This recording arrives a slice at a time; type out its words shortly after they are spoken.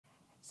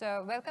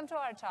So welcome to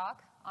our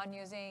talk on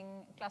using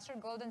cluster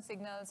golden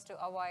signals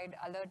to avoid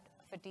alert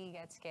fatigue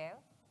at scale.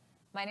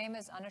 My name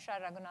is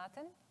Anusha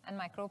Ragunathan, and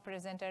my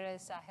co-presenter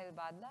is Sahil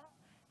Badla,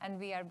 and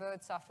we are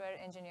both software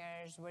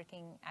engineers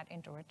working at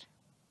Intuit.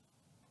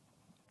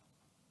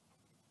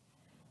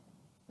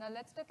 Now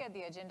let's look at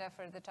the agenda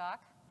for the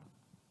talk.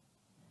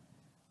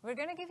 We're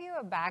going to give you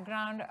a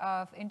background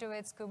of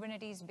Intuit's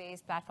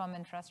Kubernetes-based platform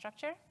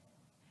infrastructure,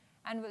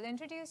 and we'll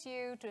introduce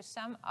you to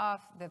some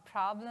of the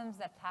problems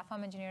that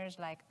platform engineers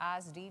like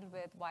us deal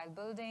with while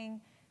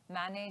building,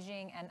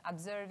 managing, and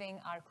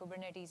observing our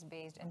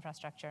Kubernetes-based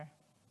infrastructure.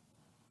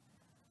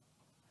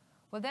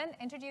 We'll then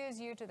introduce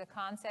you to the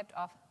concept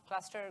of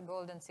cluster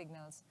golden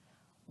signals,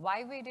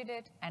 why we did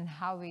it and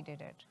how we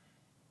did it.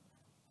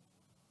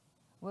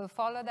 We'll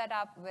follow that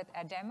up with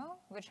a demo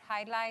which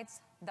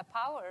highlights the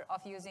power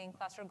of using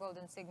cluster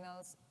golden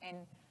signals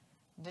in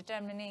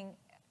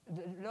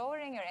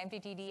lowering your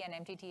MTTD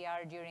and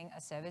MTTR during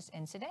a service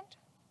incident.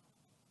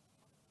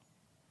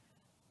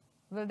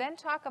 We'll then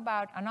talk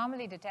about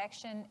anomaly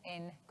detection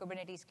in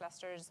Kubernetes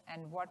clusters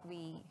and what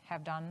we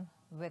have done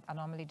with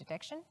anomaly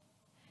detection.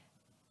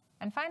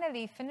 And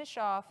finally, finish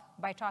off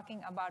by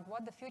talking about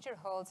what the future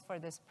holds for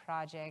this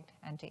project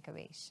and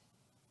takeaways.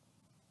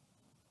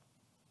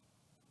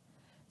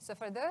 So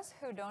for those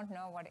who don't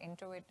know what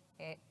Intuit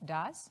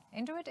does,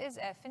 Intuit is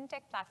a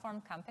fintech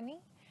platform company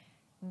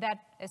that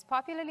is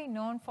popularly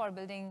known for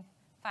building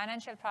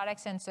financial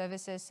products and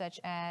services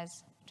such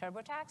as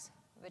TurboTax,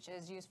 which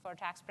is used for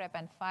tax prep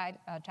and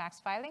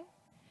tax filing,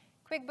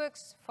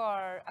 QuickBooks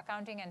for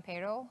accounting and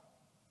payroll,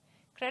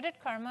 Credit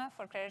Karma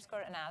for credit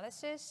score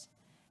analysis,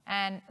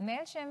 and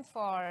MailChimp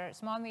for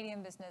small,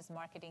 medium business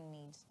marketing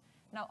needs.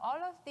 Now,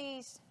 all of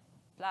these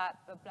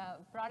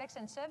products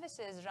and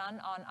services run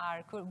on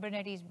our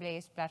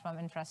Kubernetes-based platform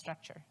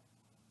infrastructure.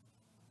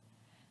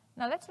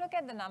 Now, let's look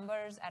at the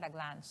numbers at a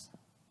glance.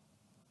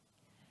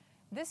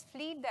 This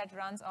fleet that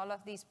runs all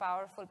of these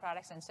powerful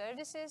products and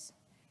services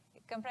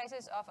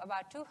comprises of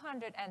about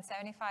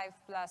 275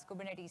 plus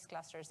Kubernetes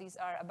clusters. These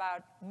are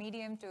about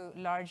medium to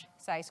large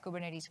size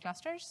Kubernetes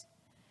clusters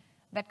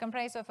that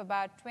comprise of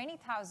about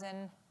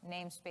 20,000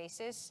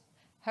 namespaces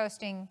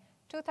hosting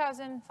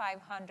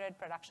 2,500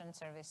 production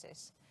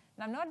services.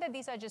 Now note that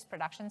these are just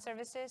production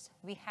services.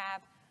 We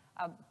have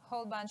a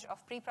whole bunch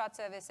of pre-prod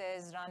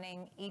services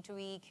running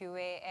E2E,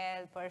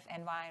 QA, perf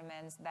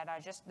environments that are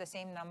just the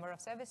same number of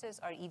services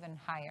or even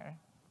higher.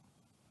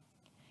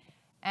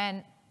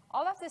 And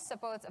all of this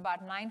supports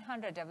about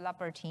 900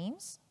 developer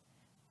teams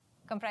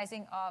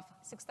comprising of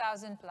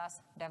 6,000 plus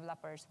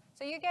developers.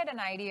 So you get an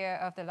idea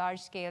of the large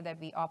scale that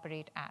we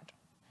operate at.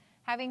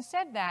 Having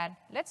said that,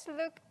 let's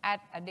look at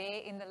a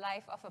day in the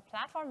life of a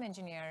platform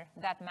engineer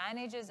that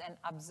manages and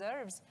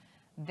observes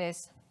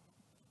this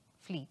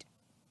fleet.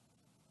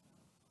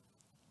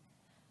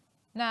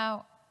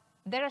 Now,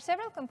 there are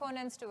several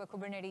components to a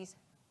Kubernetes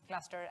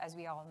cluster, as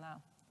we all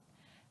know.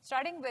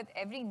 Starting with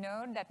every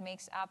node that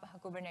makes up a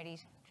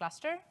Kubernetes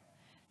cluster,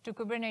 to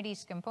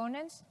Kubernetes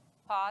components,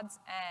 pods,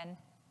 and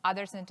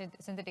other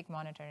synthetic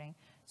monitoring.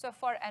 So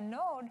for a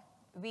node,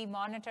 we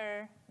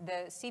monitor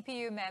the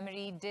CPU,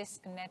 memory,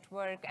 disk,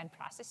 network, and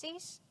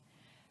processes.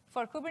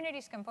 For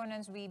Kubernetes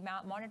components, we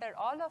monitor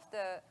all of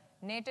the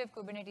native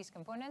Kubernetes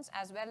components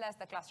as well as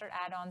the cluster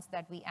add-ons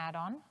that we add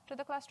on to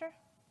the cluster.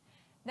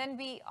 Then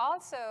we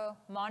also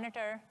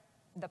monitor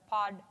the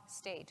pod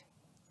state.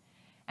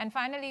 And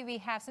finally, we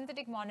have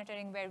synthetic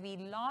monitoring where we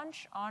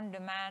launch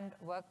on-demand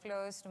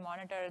workflows to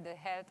monitor the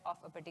health of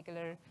a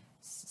particular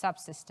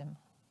subsystem.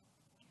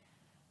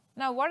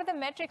 Now, what are the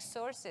metric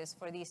sources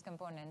for these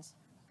components?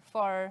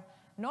 For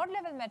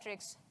node-level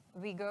metrics,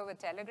 we go with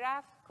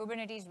Telegraph.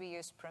 Kubernetes, we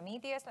use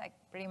Prometheus, like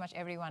pretty much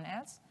everyone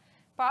else.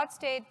 Pod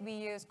state, we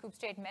use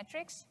kubestate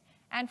metrics.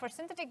 And for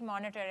synthetic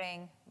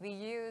monitoring, we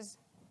use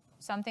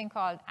something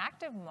called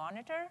Active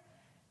Monitor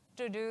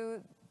to do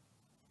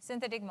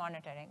synthetic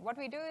monitoring. What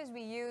we do is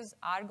we use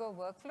Argo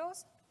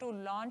workflows to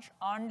launch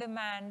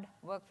on-demand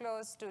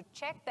workflows to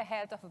check the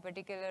health of a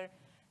particular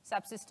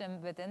subsystem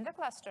within the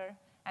cluster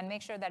and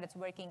make sure that it's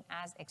working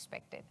as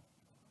expected.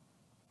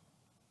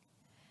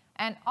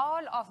 And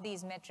all of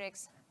these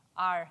metrics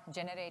are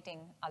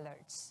generating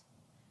alerts.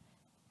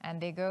 And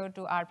they go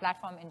to our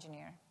platform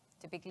engineer,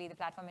 typically the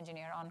platform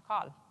engineer on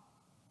call.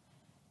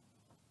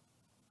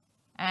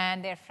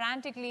 And they're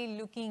frantically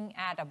looking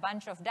at a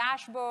bunch of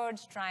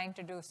dashboards, trying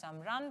to do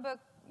some runbook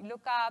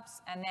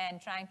lookups, and then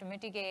trying to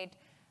mitigate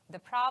the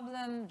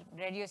problem,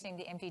 reducing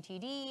the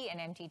MTTD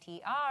and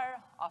MTTR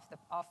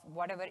of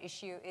whatever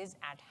issue is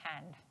at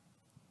hand.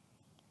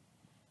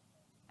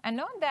 And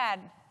note that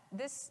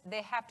this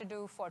they have to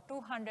do for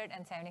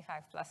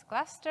 275 plus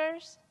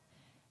clusters,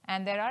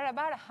 and there are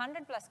about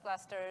 100 plus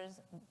clusters,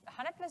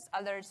 100 plus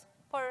alerts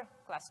per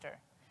cluster.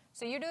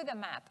 So you do the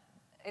math.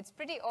 It's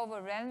pretty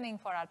overwhelming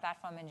for our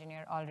platform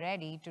engineer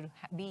already to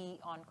be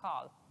on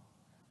call.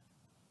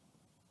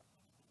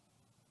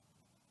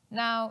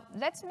 Now,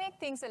 let's make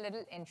things a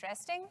little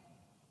interesting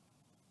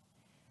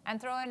and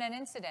throw in an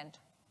incident,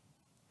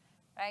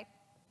 right?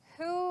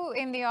 Who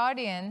in the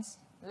audience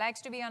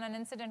likes to be on an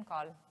incident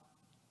call?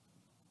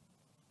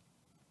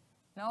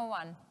 No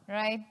one,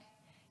 right?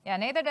 Yeah,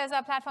 neither does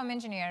our platform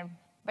engineer,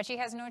 but she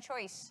has no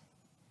choice.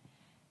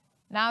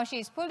 Now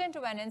she's pulled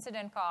into an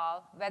incident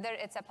call, whether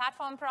it's a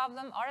platform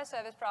problem or a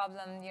service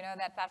problem, you know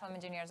that platform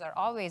engineers are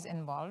always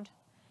involved.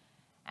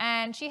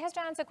 And she has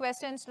to answer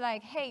questions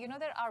like, hey, you know,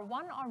 there are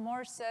one or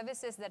more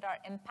services that are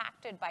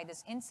impacted by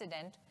this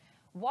incident.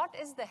 What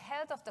is the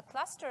health of the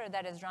cluster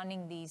that is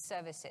running these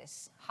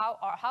services?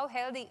 How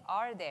healthy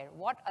are they?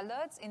 What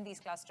alerts in these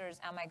clusters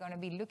am I going to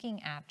be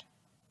looking at?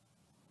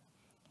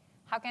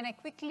 How can I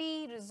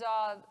quickly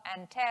resolve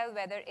and tell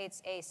whether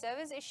it's a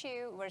service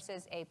issue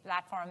versus a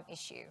platform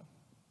issue?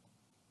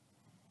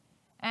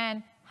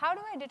 And how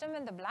do I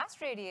determine the blast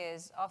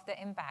radius of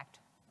the impact?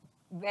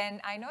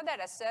 When I know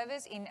that a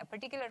service in a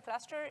particular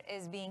cluster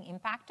is being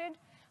impacted,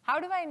 how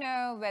do I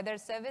know whether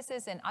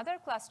services in other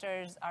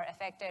clusters are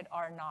affected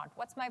or not?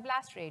 What's my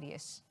blast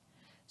radius?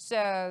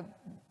 So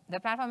the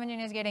platform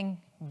engineer is getting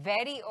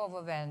very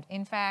overwhelmed.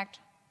 In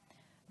fact,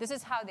 this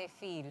is how they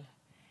feel.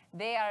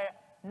 They are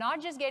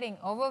not just getting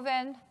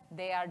overwhelmed,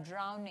 they are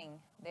drowning.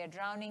 They're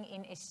drowning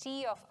in a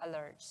sea of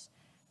alerts.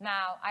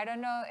 Now, I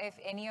don't know if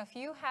any of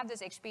you have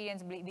this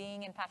experience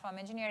being in platform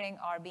engineering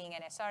or being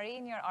an SRE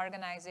in your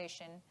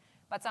organization,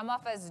 but some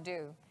of us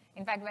do.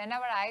 In fact,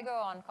 whenever I go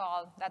on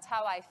call, that's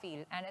how I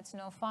feel, and it's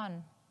no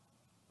fun.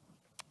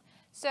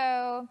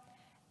 So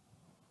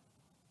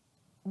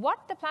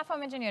what the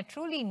platform engineer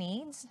truly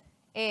needs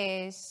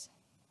is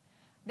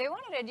they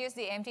want to reduce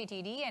the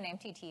MTTD and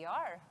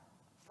MTTR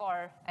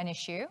for an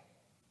issue.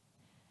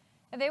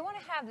 They want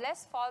to have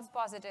less false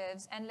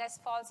positives and less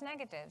false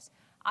negatives.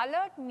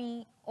 Alert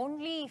me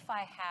only if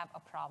I have a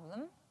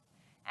problem,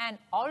 and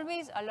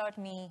always alert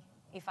me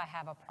if I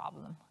have a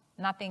problem,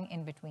 nothing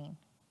in between.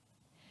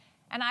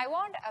 And I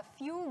want a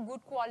few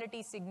good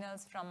quality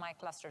signals from my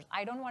clusters.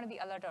 I don't want to be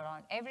alerted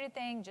on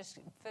everything, just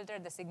filter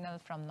the signal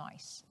from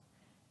noise.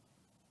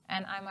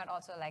 And I might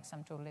also like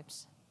some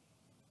tulips.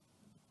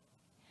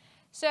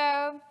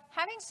 So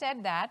having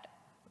said that,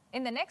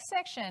 in the next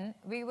section,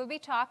 we will be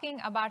talking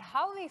about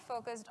how we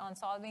focused on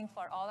solving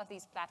for all of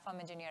these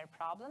platform engineer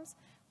problems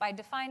by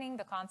defining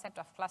the concept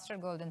of cluster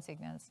golden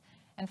signals.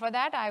 And for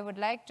that, I would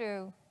like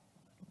to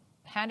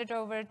hand it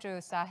over to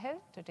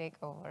Sahil to take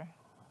over.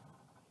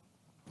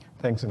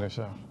 Thanks,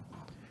 Anusha.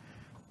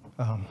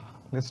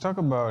 Let's talk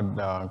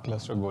about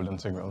cluster golden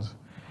signals.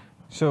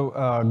 So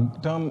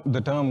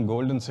the term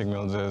golden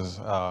signals is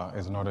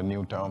not a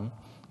new term.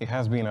 It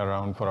has been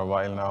around for a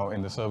while now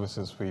in the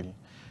services field.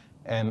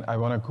 And I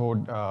want to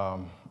quote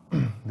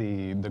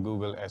the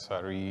Google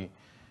SRE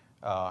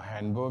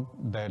handbook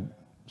that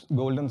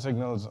golden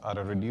signals are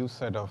a reduced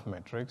set of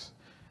metrics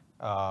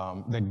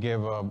that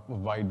give a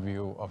wide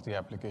view of the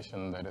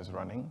application that is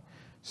running.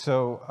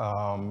 So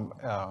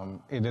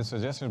it is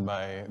suggested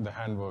by the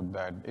handbook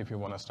that if you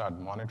want to start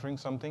monitoring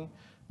something,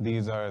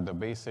 these are the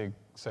basic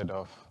set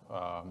of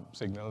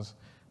signals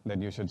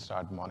that you should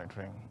start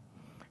monitoring.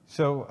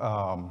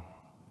 So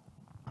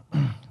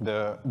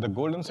the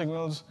golden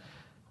signals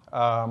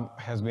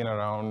has been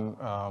around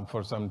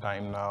for some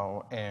time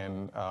now,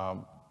 and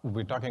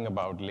we're talking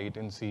about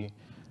latency,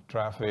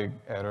 traffic,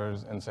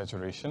 errors, and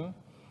saturation.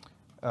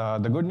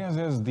 The good news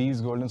is these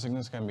golden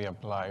signals can be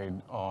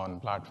applied on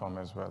platform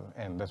as well,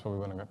 and that's what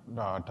we're going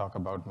to talk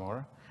about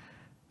more.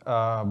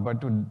 But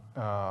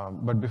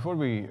before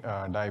we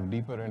dive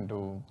deeper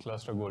into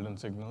cluster golden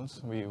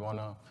signals, we want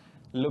to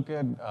look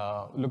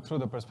through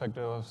the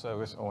perspective of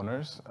service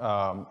owners,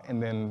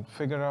 and then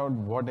figure out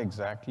what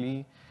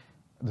exactly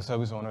the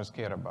service owners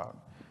care about.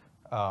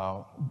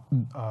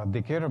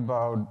 They care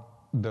about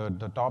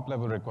the top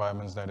level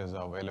requirements, that is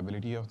the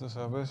availability of the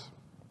service,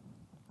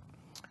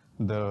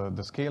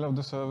 the scale of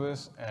the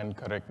service, and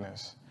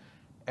correctness.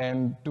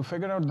 And to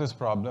figure out this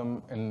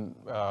problem and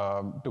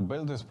to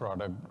build this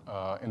product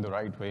in the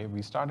right way,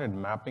 we started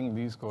mapping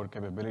these core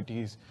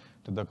capabilities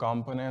to the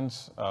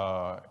components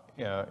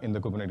in the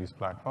Kubernetes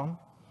platform.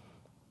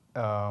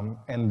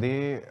 And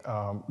they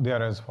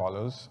are as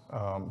follows.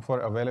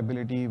 For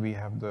availability, we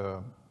have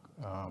the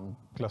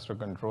cluster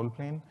control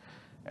plane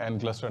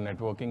and cluster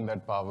networking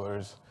that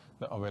powers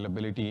the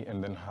availability,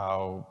 and then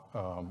how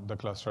the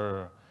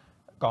cluster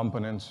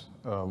components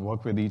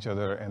work with each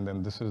other, and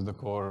then this is the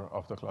core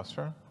of the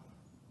cluster.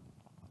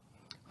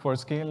 For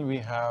scale, we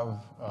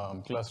have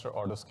cluster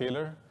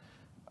autoscaler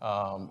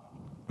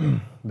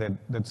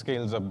that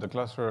scales up the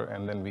cluster,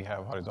 and then we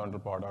have horizontal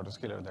pod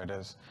autoscaler that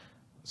is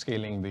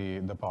scaling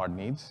the pod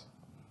needs.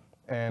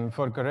 And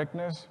for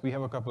correctness, we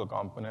have a couple of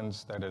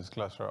components, that is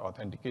cluster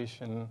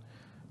authentication,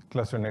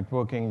 cluster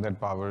networking that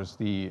powers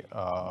the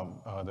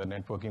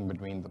networking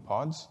between the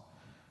pods,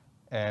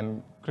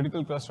 and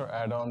critical cluster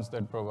add-ons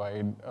that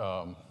provide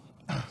a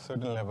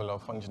certain level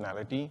of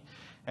functionality.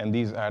 And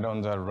these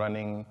add-ons are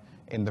running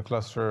in the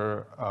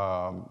cluster,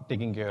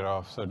 taking care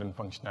of certain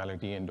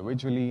functionality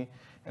individually.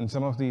 And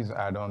some of these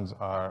add-ons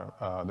are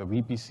the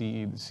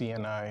VPC, the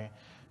CNI,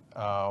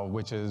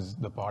 which is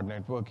the pod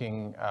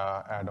networking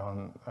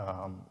add-on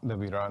that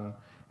we run.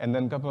 And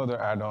then a couple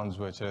other add-ons,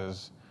 which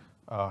is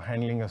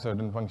handling a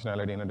certain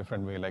functionality in a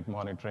different way, like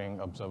monitoring,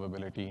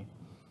 observability.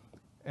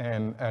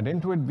 And at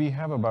Intuit, we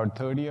have about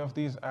 30 of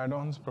these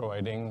add-ons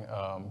providing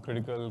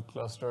critical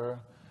cluster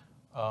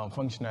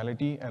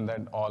functionality, and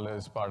that all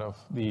is part of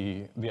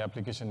the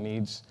application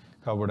needs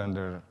covered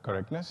under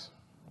correctness.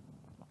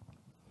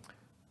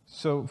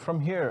 So from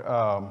here,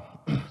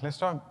 let's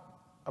talk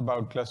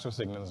about cluster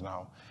signals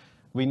now.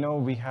 We know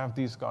we have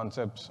these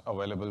concepts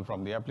available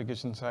from the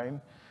application side.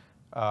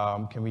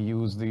 Can we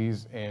use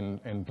these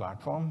in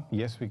platform?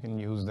 Yes, we can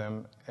use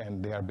them,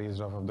 and they are based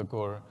off of the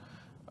core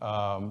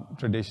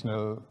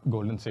traditional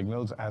golden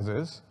signals as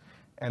is.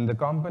 And the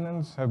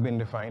components have been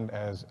defined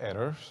as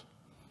errors.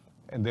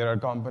 And there are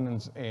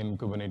components in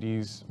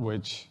Kubernetes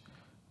which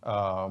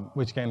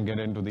can get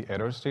into the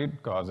error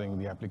state, causing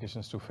the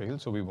applications to fail.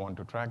 So we want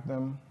to track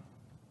them.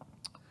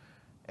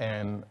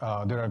 And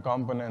there are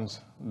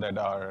components that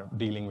are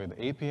dealing with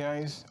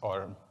APIs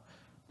or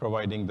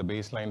providing the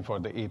baseline for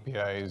the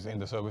APIs in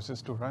the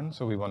services to run.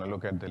 So we want to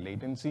look at the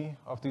latency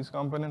of these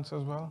components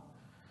as well.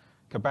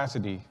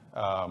 Capacity.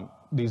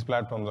 These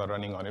platforms are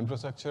running on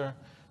infrastructure.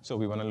 So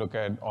we want to look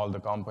at all the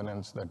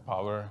components that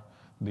power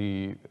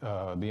the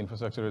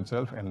infrastructure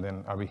itself, and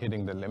then are we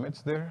hitting the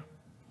limits there?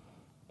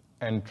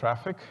 And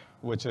traffic,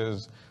 which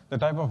is the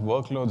type of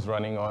workloads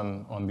running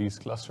on these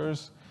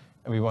clusters.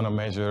 And we want to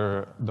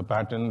measure the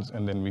patterns,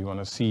 and then we want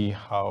to see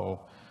how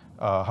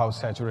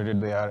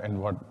saturated they are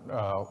and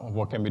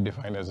what can be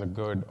defined as a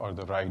good or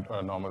the right or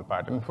a normal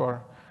pattern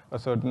for a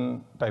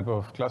certain type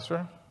of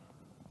cluster.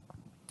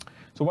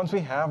 So once we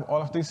have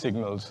all of these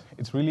signals,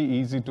 it's really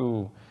easy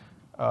to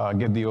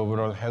get the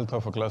overall health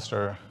of a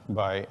cluster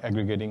by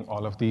aggregating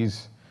all of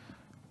these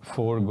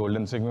 4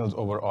 golden signals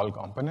over all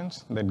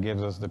components. That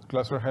gives us the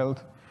cluster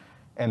health.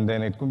 And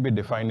then it could be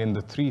defined in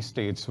the 3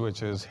 states,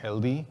 which is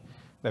healthy.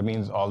 That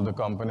means all the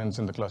components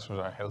in the clusters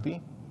are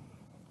healthy.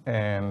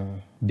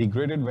 And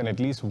degraded, when at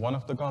least one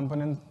of the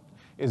components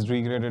is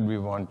degraded, we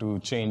want to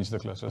change the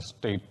cluster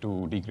state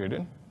to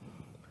degraded.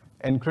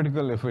 And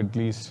critical, if at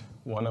least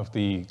one of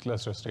the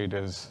cluster state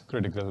is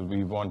critical,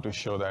 we want to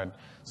show that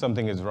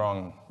something is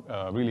wrong,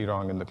 really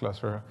wrong in the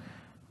cluster.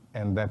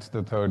 And that's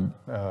the third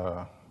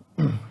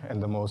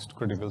and the most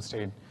critical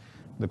state,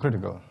 the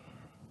critical.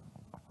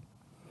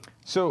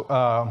 So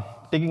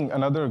taking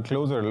another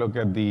closer look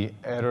at the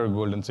error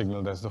golden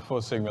signal, that's the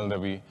first signal that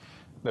we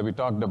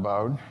talked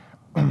about.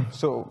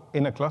 So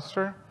in a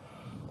cluster,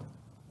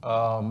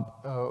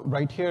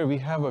 right here we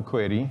have a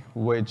query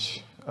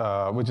which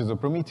is a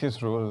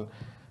Prometheus rule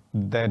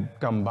that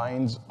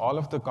combines all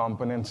of the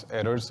components'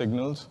 error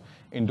signals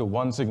into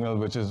one signal,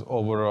 which is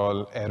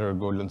overall error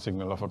golden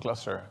signal of a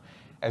cluster.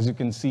 As you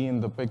can see in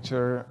the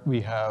picture,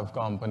 we have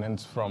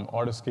components from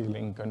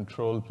autoscaling,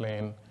 control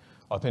plane,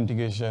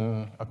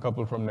 authentication, a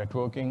couple from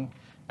networking,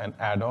 and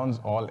add-ons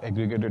all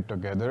aggregated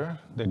together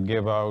that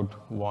give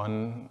out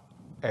one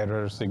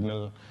error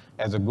signal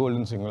as a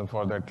golden signal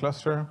for that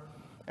cluster.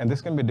 And this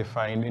can be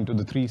defined into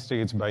the 3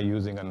 states by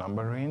using a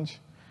number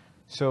range.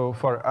 So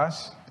for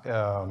us,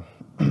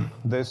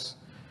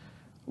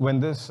 when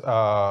this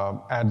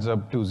adds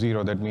up to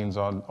 0, that means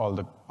all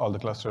the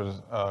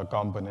clusters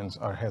components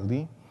are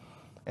healthy.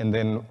 And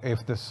then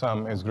if the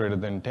sum is greater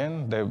than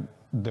 10,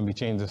 then we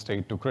change the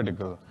state to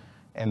critical.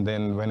 And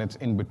then when it's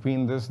in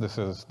between this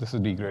is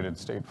degraded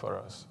state for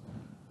us.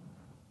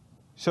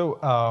 So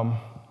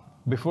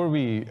before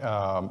we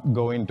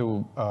go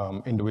into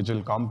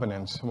individual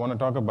components, I want to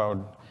talk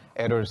about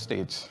error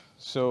states.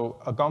 So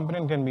a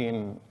component can be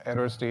in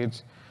error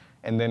states,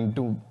 and then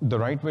the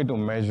right way to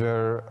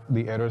measure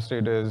the error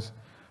state is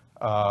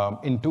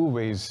in 2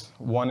 ways.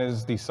 One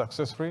is the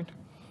success rate.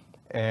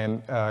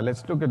 And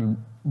let's look at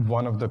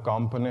one of the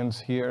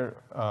components here,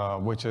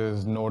 which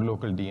is node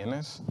local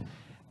DNS.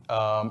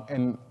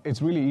 And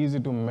it's really easy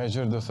to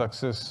measure the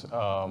success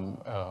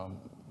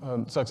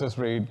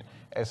rate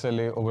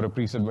SLA over a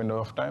preset window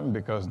of time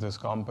because this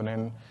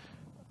component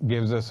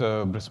gives us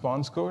a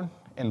response code.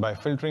 And by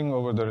filtering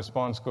over the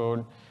response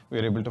code,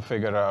 we're able to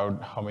figure out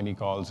how many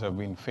calls have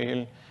been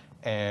failed.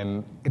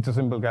 And it's a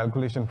simple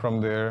calculation from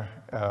there,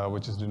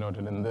 which is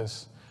denoted in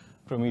this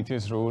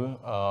Prometheus rule.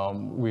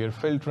 We are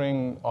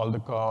filtering all the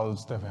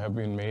calls that have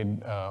been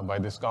made by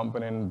this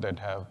component that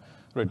have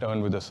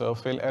returned with a serve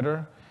fail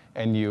error.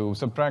 And you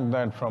subtract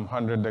that from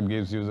 100, that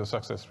gives you the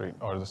success rate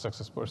or the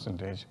success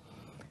percentage.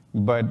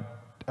 But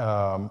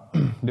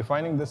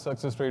defining this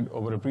success rate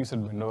over a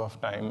preset window of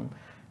time,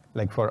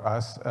 like for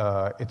us,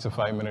 it's a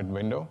 5-minute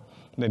window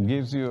that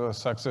gives you a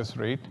success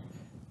rate.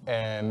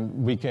 And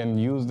we can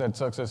use that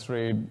success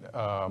rate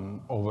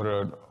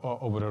over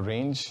a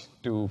range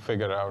to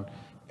figure out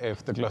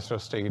if the cluster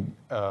state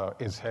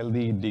is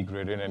healthy,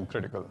 degraded, and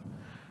critical.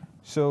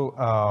 So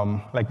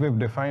like we've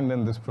defined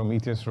in this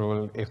Prometheus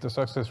rule, if the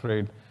success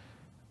rate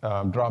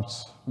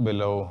drops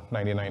below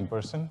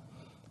 99%,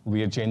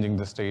 we are changing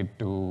the state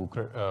to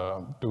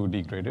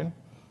degraded.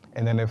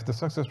 And then if the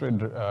success rate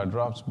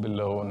drops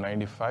below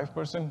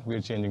 95%, we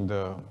are changing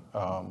the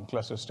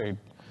cluster state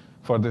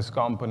for this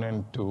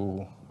component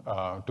to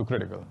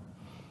critical.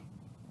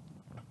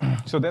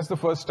 So that's the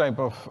first type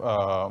of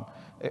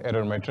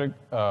error metric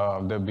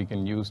that we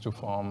can use to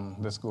form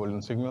this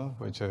golden signal,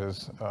 which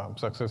is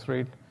success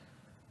rate.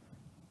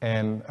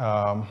 And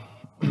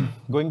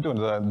going to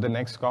the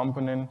next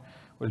component,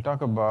 we'll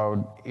talk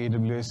about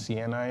AWS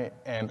CNI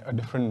and a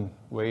different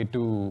way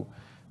to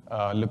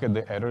look at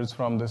the errors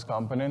from this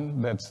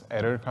component. That's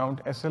error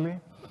count SLA.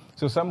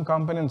 So some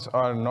components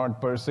are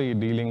not per se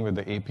dealing with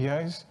the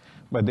APIs,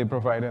 but they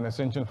provide an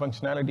essential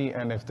functionality.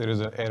 And if there is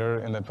an error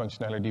in that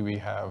functionality, we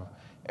have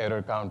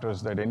error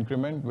counters that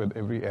increment with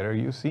every error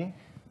you see.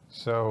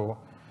 So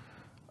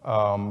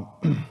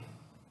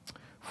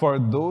for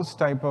those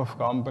type of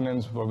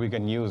components, what we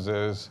can use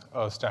is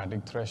a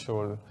static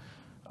threshold,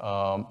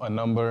 a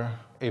number.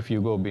 If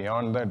you go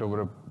beyond that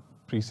over a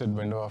preset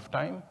window of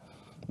time,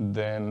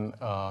 then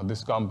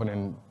this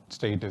component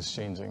state is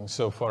changing.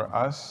 So for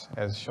us,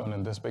 as shown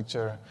in this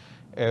picture,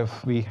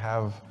 if we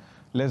have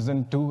less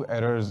than 2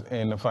 errors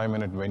in a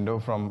 5-minute window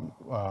from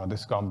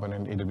this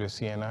component, AWS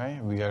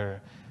CNI,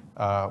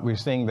 we're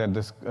saying that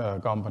this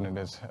component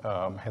is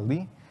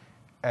healthy.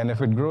 And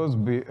if it grows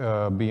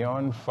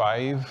beyond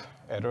 5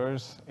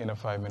 errors in a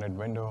 5-minute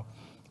window,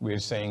 we're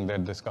saying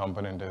that this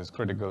component is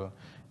critical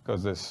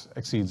because this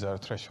exceeds our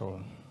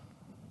threshold.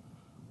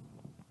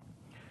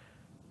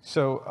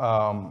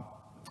 So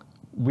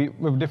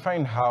we've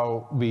defined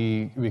how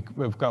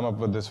we've come up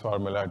with this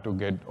formula to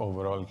get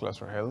overall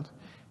cluster health,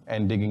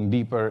 and digging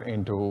deeper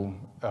into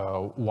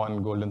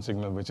one golden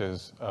signal, which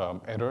is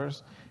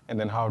errors, and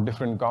then how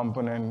different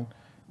component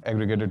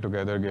aggregated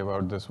together gave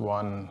out this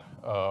one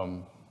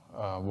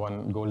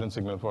golden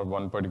signal for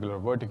one particular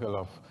vertical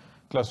of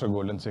cluster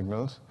golden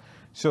signals.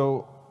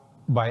 So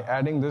by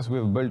adding this,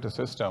 we've built a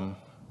system.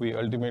 We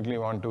ultimately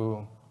want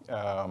to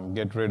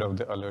get rid of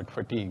the alert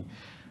fatigue.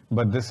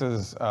 But this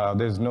is,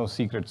 there's no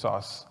secret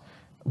sauce.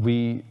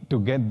 To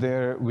get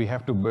there, we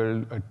have to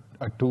build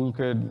a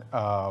toolkit,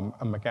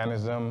 a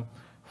mechanism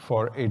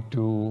for it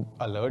to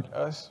alert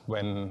us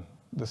when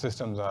the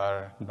systems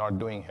are not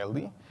doing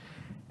healthy.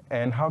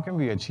 And how can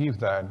we achieve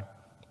that?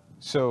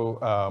 So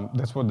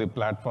that's what the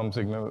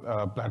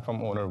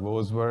platform owner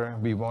woes were.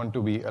 We want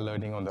to be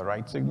alerting on the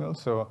right signal.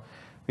 So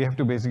we have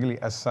to basically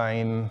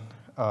assign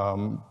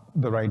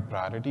the right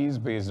priorities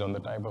based on the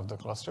type of the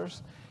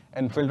clusters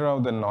and filter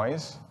out the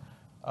noise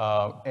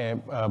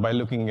by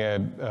looking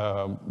at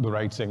the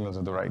right signals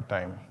at the right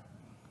time.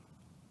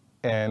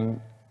 And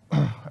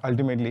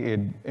ultimately, it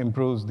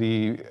improves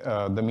the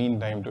mean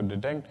time to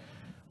detect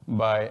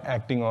by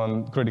acting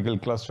on critical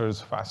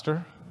clusters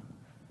faster.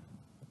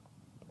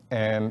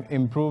 And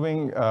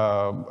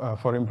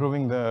for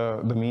improving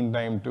the mean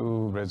time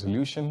to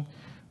resolution,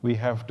 we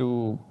have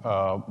to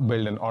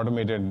build an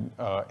automated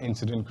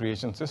incident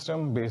creation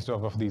system based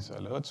off of these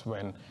alerts.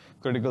 When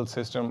critical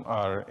systems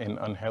are in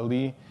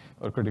unhealthy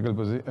or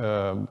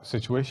critical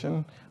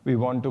situation, we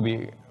want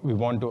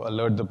to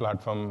alert the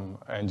platform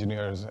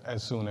engineers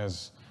as soon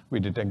as we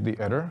detect the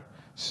error.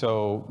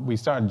 So we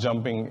start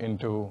jumping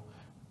into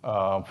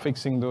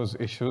fixing those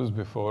issues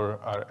before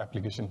our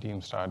application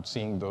team starts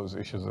seeing those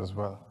issues as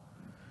well.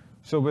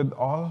 So with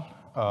all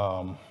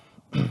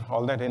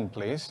that in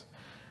place,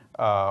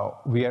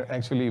 we are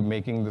actually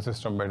making the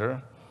system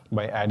better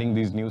by adding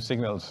these new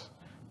signals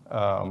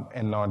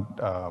and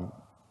not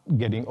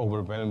getting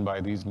overwhelmed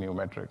by these new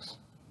metrics.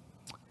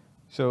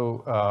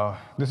 So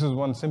this is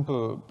one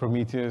simple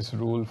Prometheus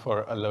rule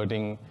for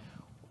alerting.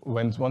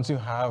 Once you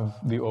have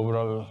the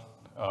overall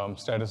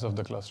status of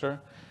the cluster,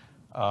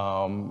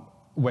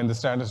 when the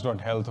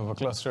status.health of a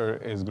cluster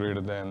is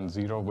greater than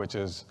 0, which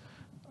is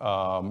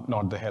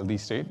not the healthy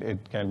state,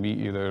 it can be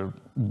either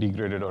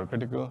degraded or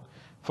critical.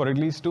 For at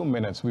least 2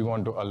 minutes, we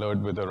want to alert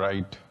with the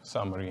right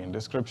summary and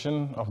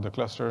description of the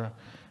cluster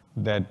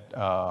that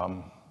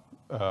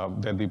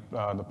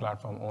the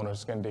platform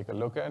owners can take a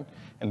look at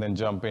and then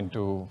jump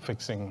into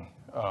fixing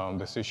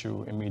this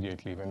issue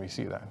immediately when we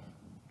see that.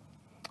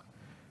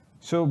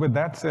 So with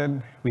that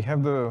said, we've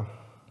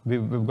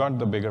got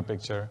the bigger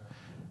picture,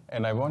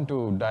 and I want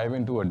to dive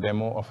into a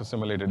demo of a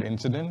simulated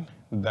incident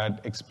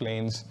that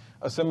explains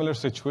a similar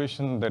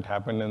situation that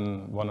happened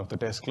in one of the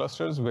test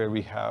clusters where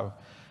we have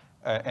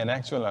an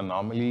actual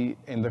anomaly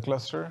in the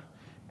cluster,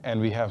 and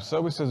we have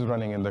services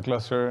running in the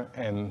cluster,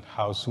 and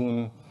how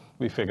soon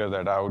we figure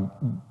that out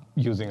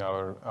using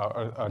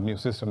our new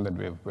system that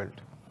we have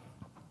built.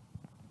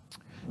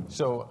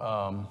 So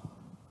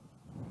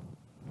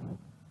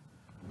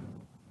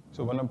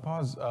I want to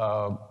pause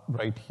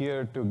right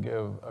here to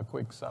give a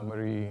quick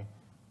summary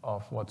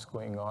of what's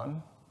going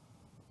on.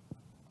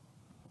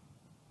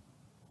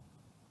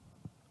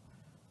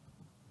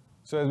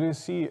 So as we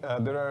see,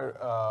 there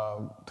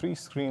are 3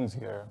 screens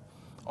here.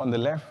 On the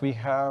left, we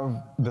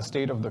have the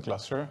state of the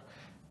cluster.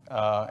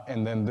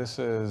 And then this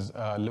is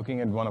looking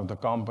at one of the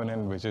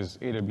component, which is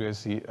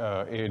AWS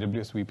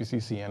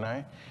VPC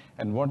CNI.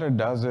 And what it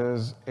does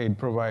is it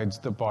provides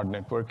the pod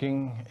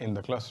networking in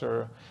the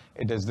cluster.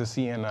 It is the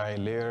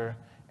CNI layer.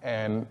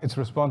 And it's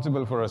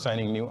responsible for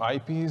assigning new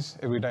IPs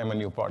every time a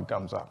new pod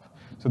comes up.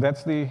 So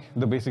that's the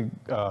basic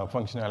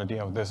functionality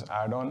of this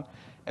add-on.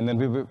 And then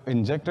we've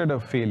injected a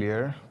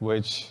failure,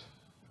 which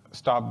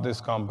stop this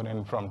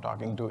component from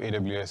talking to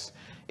AWS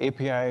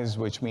APIs,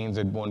 which means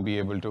it won't be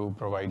able to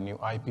provide new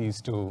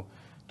IPs to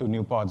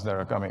new pods that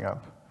are coming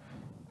up.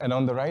 And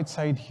on the right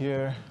side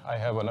here, I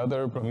have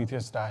another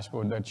Prometheus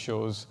dashboard that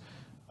shows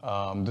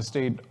the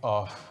state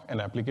of an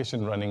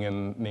application running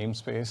in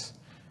namespace.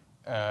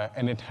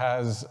 And it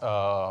has,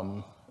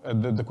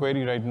 the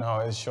query right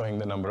now is showing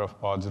the number of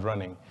pods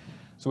running.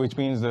 So which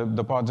means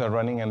the pods are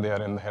running and they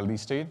are in the healthy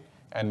state.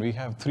 And we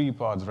have 3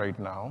 pods right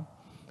now.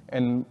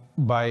 And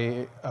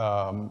by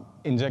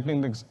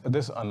injecting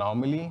this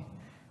anomaly,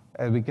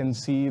 we can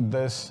see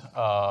this,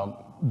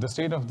 the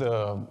state of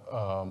the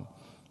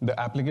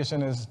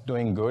application is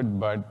doing good,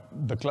 but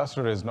the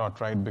cluster is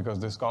not right because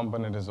this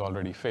component is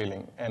already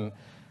failing. And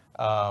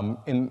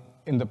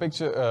in the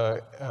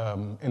picture,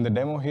 in the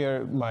demo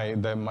here,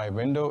 my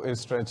window is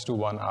stretched to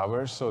 1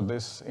 hour. So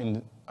this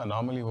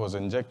anomaly was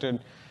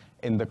injected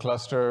in the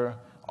cluster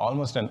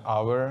almost an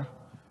hour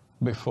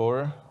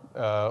before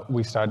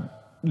we start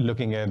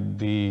looking at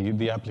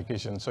the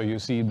application. So you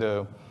see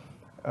the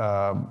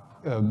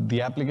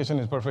application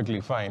is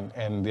perfectly fine,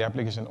 and the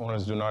application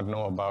owners do not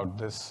know about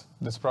this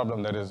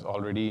problem that is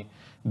already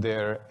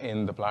there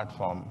in the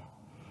platform.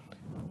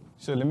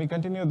 So let me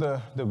continue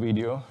the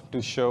video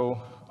to show,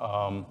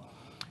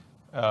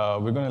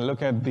 we're going to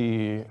look at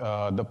the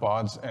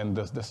pods and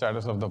the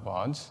status of the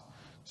pods.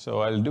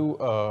 So I'll do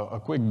a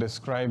quick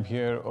describe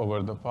here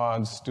over the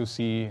pods to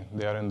see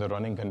they are in the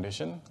running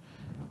condition,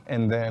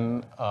 and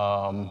then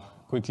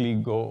quickly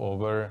go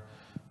over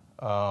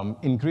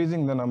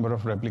increasing the number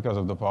of replicas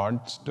of the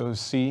pods to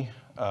see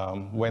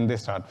when they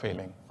start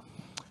failing.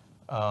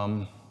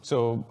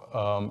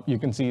 You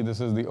can see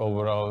this is the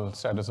overall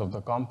status of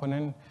the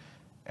component,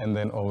 and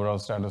then overall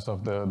status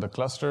of the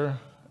cluster.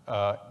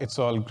 It's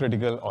all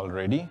critical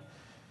already,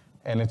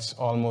 and it's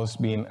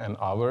almost been an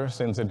hour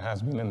since it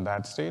has been in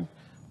that state.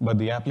 But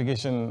the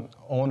application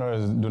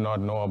owners do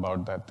not know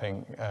about that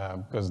thing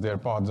because their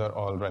pods are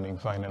all running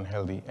fine and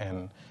healthy.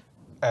 And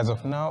as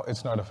of now,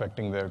 it's not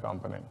affecting their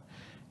component.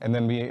 And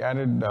then we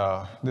added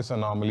this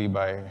anomaly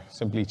by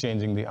simply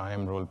changing the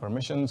IAM role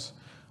permissions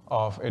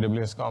of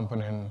AWS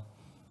component.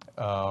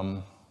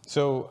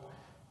 So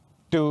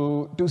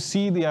to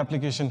see the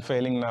application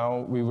failing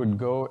now, we would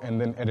go and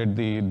then edit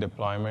the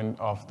deployment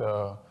of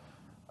the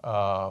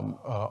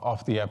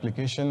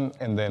application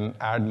and then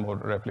add more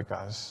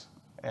replicas.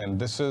 And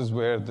this is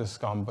where this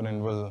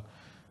component will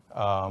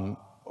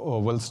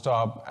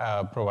stop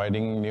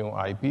providing new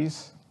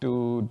IPs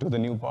to the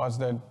new pods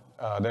that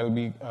they'll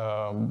be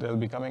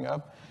coming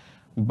up.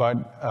 But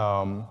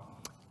on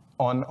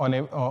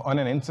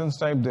an instance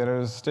type,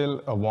 there is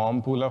still a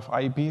warm pool of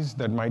IPs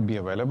that might be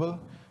available.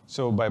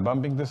 So by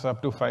bumping this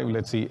up to 5,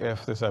 let's see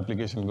if this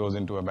application goes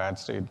into a bad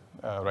state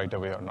right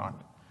away or not.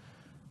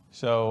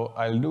 So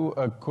I'll do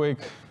a quick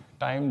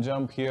time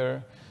jump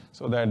here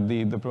so that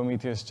the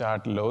Prometheus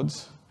chart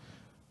loads.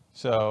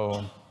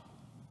 So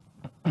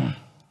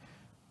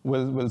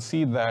we'll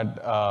see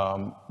that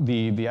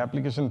the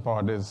application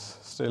pod is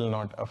still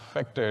not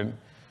affected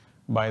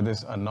by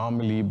this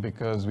anomaly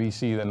because we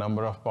see the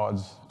number of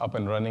pods up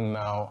and running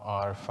now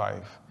are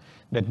 5.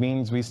 That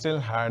means we still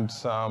had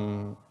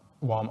some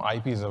warm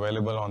IPs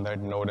available on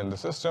that node in the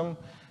system.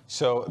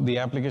 So the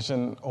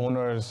application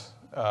owners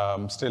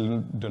still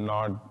do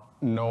not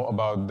know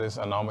about this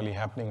anomaly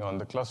happening on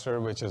the cluster,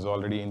 which is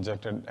already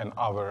injected an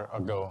hour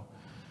ago.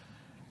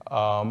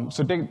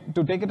 So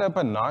to take it up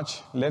a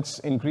notch, let's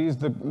increase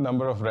the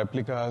number of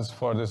replicas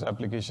for this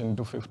application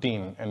to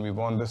 15. And we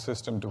want the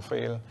system to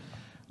fail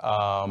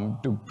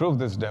to prove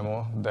this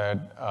demo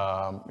that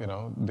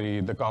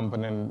the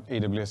component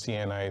AWS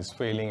CNI is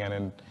failing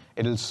and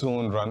it'll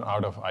soon run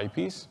out of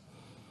IPs.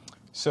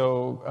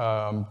 So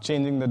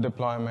changing the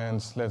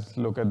deployments, let's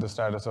look at the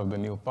status of the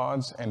new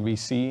pods. And we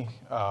see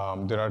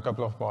there are a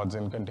couple of pods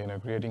in container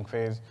creating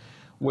phase,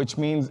 which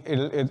means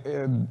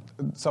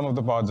some of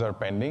the pods are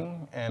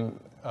pending. And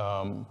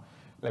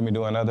let me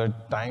do another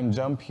time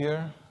jump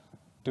here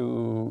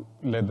to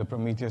let the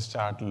Prometheus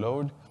chart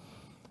load.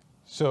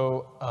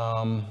 So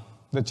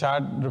the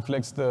chart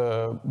reflects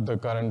the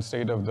current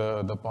state of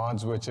the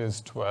pods, which is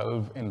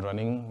 12 in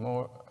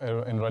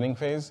running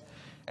phase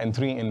and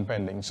 3 in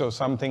pending. So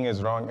something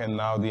is wrong, and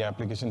now the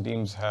application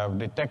teams have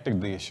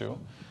detected the issue.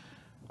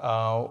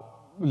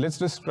 Let's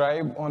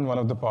describe on one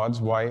of the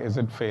pods why is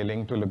it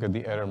failing to look at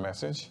the error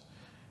message.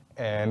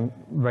 And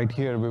right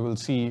here we will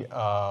see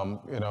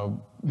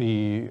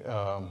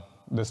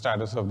the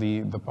status of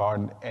the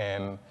pod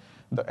and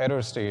the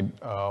error state,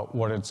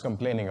 what it's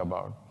complaining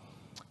about,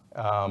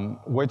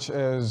 which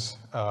is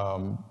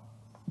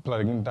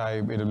plugin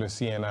type AWS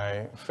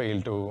CNI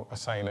failed to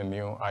assign a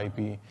new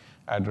IP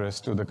address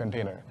to the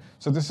container.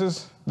 So this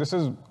is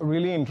a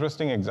really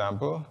interesting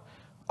example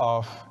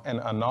of an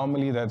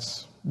anomaly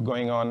that's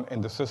going on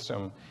in the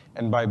system.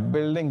 And by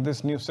building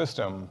this new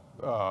system,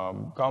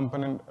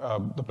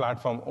 the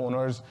platform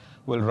owners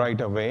will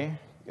right away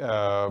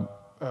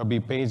be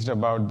paged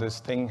about this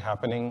thing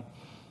happening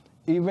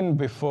even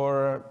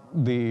before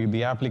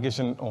the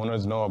application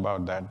owners know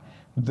about that.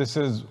 This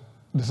is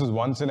this is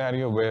one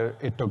scenario where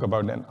it took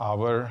about an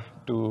hour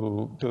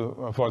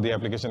for the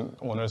application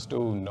owners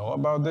to know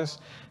about this,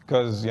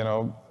 because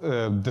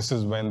this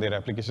is when their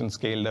application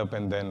scaled up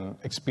and then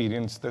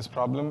experienced this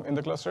problem in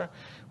the cluster.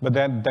 But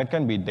that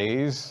can be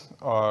days,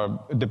 or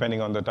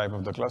depending on the type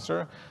of the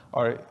cluster,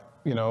 or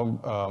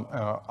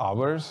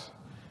hours.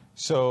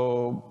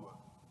 So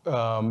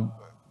the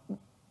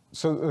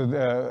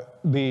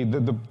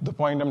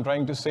point I'm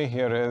trying to say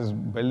here is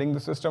building the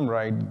system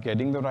right,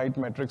 getting the right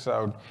metrics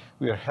out.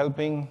 We are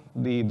helping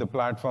the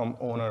platform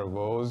owner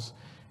woes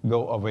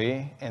go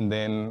away, and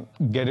then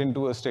get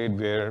into a state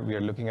where we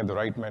are looking at the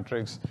right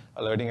metrics,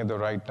 alerting at the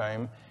right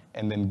time,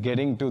 and then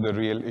getting to the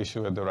real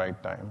issue at the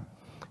right time.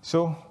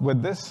 So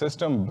with this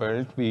system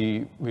built,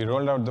 we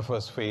rolled out the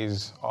first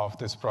phase of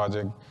this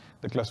project,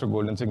 the cluster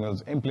golden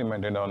signals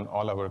implemented on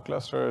all our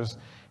clusters.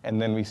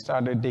 And then we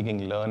started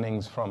taking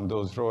learnings from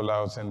those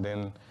rollouts. And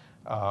then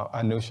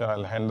Anusha,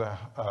 I'll hand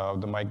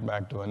the mic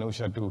back to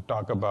Anusha to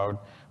talk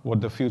about what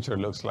the future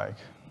looks like.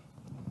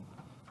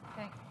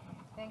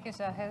 Thank you,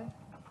 Sahil.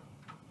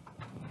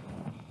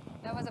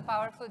 That was a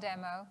powerful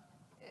demo.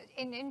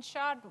 In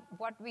short,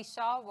 what we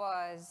saw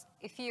was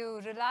if you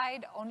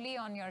relied only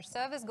on your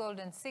service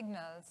golden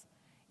signals,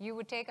 you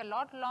would take a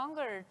lot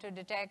longer to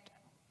detect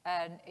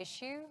an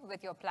issue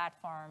with your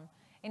platform.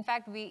 In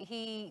fact,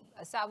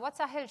 what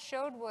Sahil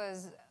showed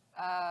was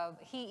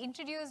he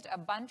introduced a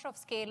bunch of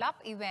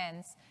scale-up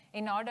events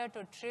in order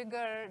to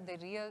trigger the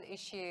real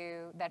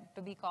issue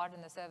to be caught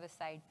in the service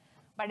side.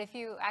 But if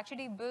you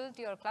actually built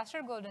your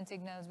cluster golden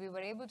signals, we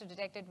were able to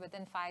detect it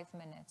within 5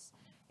 minutes.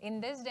 In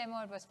this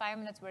demo, it was 5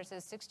 minutes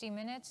versus 60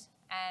 minutes.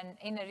 And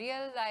in a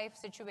real-life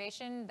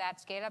situation,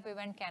 that scale-up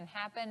event can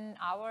happen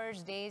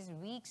hours, days,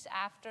 weeks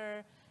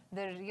after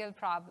the real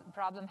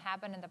problem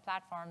happened in the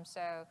platform.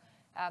 So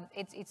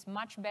it's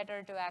much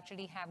better to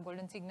actually have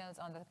golden signals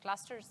on the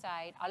cluster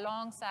side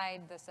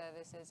alongside the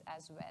services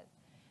as well.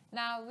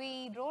 Now,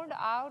 we rolled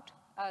out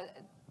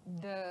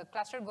the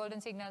cluster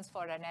golden signals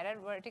for an error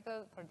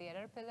vertical, for the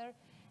error pillar.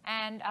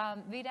 And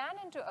we ran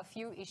into a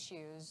few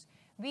issues.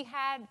 We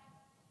had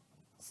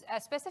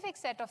a specific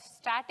set of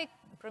static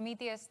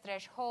Prometheus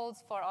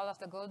thresholds for all of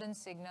the golden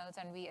signals,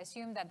 and we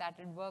assumed that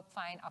would work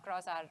fine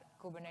across our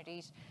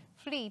Kubernetes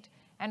fleet.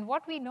 And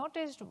what we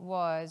noticed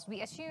was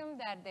we assumed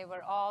that they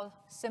were all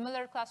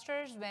similar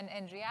clusters, when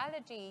in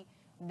reality,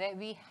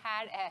 we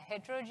had a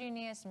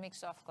heterogeneous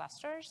mix of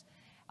clusters.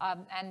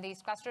 And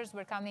these clusters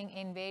were coming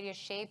in various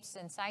shapes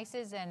and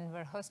sizes and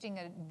were hosting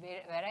a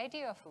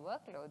variety of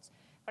workloads.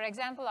 For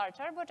example, our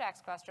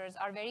TurboTax clusters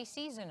are very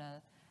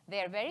seasonal.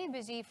 They're very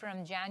busy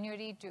from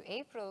January to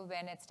April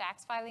when it's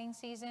tax filing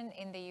season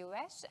in the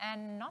US,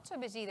 and not so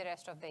busy the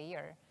rest of the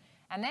year.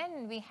 And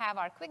then we have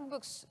our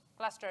QuickBooks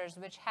clusters,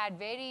 which had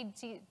varied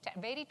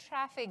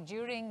traffic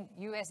during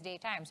US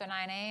daytime. So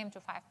 9 a.m. to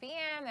 5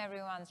 p.m.,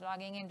 everyone's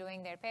logging in,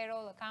 doing their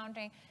payroll,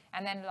 accounting,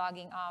 and then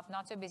logging off,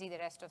 not so busy the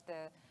rest of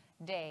the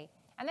day.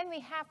 And then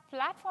we have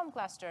platform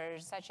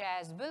clusters, such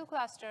as bill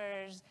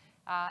clusters,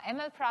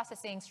 ML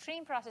processing,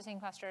 stream processing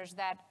clusters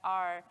that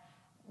are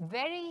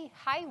very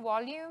high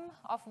volume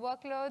of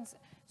workloads.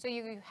 So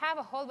you have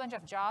a whole bunch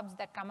of jobs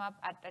that come up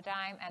at a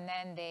time, and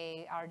then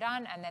they are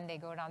done, and then they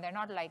go down. They're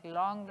not like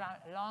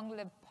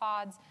long-lived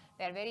pods.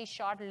 They're very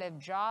short-lived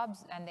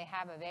jobs, and they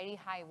have a very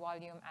high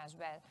volume as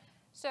well.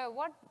 So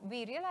what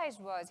we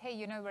realized was, hey,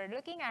 we're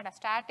looking at a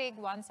static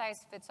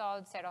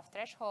one-size-fits-all set of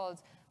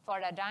thresholds for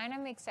a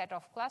dynamic set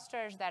of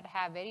clusters that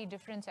have very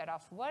different set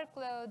of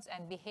workloads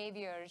and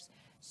behaviors.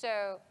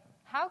 So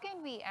how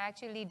can we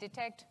actually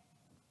detect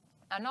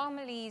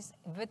anomalies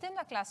within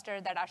a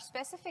cluster that are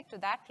specific to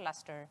that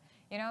cluster?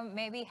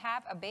 Maybe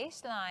have a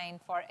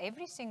baseline for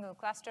every single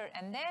cluster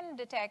and then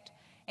detect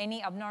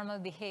any abnormal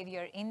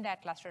behavior in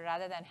that cluster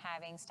rather than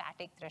having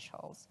static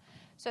thresholds.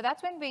 So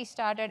that's when we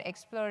started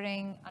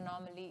exploring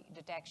anomaly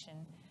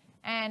detection.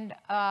 And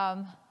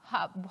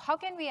how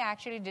can we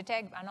actually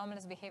detect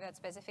anomalous behavior that's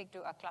specific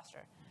to a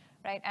cluster?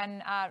 Right?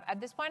 And at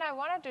this point, I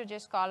wanted to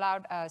just call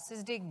out a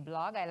SysDig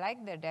blog. I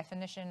like their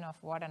definition of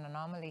what an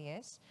anomaly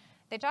is.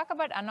 They talk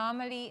about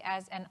anomaly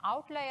as an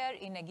outlier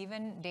in a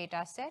given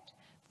data set,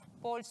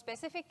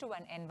 specific to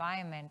an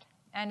environment.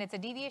 And it's a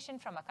deviation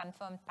from a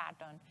confirmed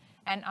pattern.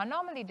 And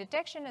anomaly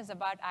detection is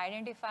about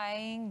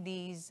identifying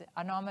these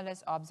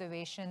anomalous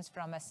observations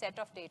from a set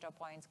of data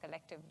points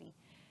collectively.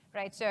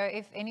 Right, so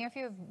if any of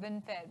you have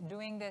been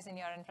doing this in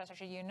your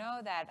infrastructure, you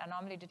know that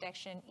anomaly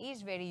detection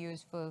is very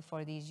useful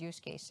for these use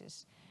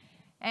cases.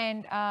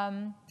 And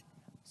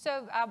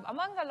so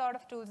among a lot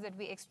of tools that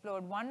we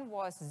explored, one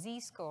was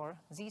Z-score.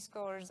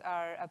 Z-scores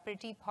are a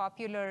pretty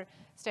popular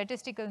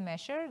statistical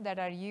measure that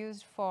are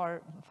used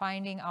for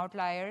finding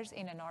outliers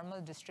in a normal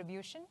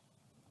distribution.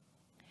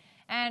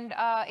 And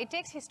it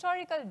takes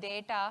historical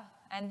data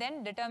and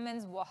then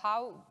determines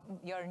how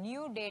your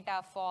new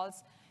data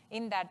falls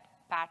in that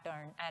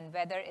pattern and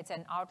whether it's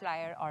an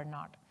outlier or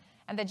not.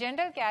 And the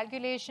general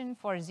calculation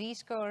for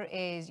Z-score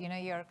is,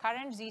 your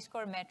current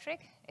Z-score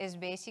metric is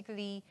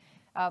basically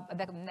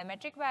the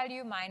metric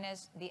value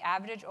minus the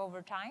average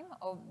over time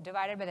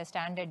divided by the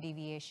standard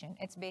deviation.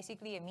 It's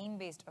basically a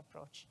mean-based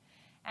approach.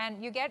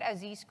 And you get a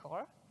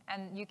z-score,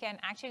 and you can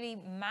actually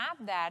map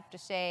that to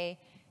say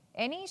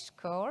any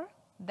score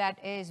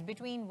that is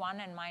between 1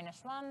 and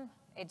 -1,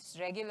 it's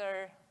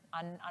regular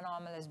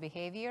anomalous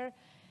behavior.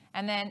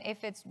 And then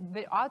if it's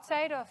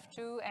outside of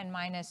 2 and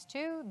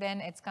 -2, then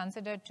it's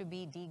considered to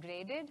be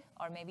degraded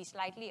or maybe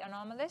slightly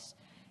anomalous.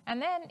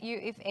 And then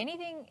if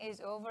anything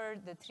is over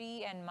the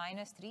 3 and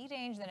 -3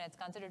 range, then it's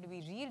considered to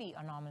be really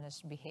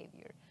anomalous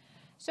behavior.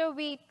 So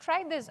we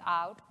tried this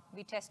out.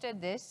 We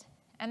tested this.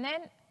 And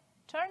then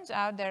turns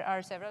out there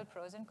are several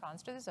pros and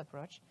cons to this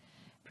approach.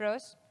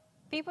 Pros,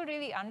 people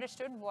really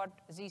understood what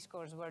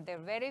z-scores were. They're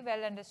very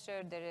well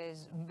understood. There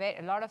is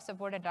a lot of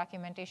support and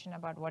documentation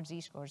about what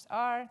z-scores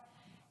are.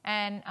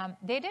 And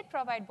they did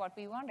provide what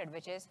we wanted,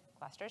 which is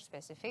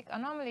cluster-specific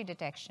anomaly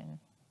detection.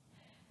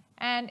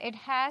 And it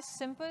has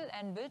simple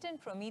and built-in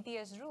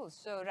Prometheus rules.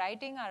 So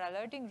writing our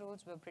alerting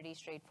rules were pretty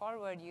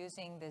straightforward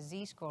using the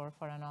z-score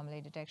for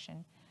anomaly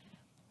detection.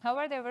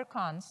 However, there were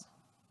cons.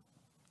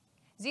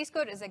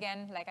 Z-score is,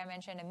 again, like I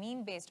mentioned, a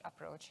mean-based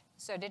approach.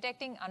 So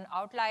detecting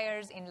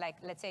outliers in, like,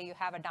 let's say you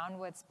have a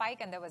downward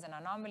spike and there was an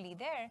anomaly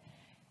there,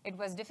 it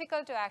was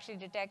difficult to actually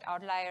detect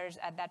outliers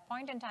at that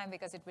point in time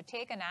because it would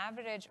take an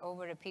average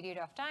over a period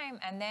of time,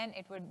 and then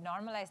it would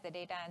normalize the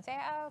data and say,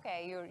 oh,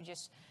 okay,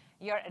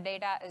 your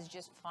data is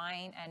just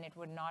fine, and it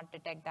would not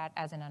detect that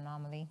as an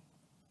anomaly.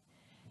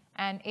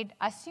 And it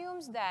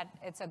assumes that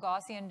it's a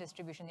Gaussian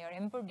distribution. Your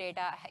input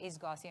data is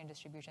Gaussian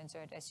distribution, so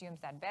it assumes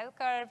that bell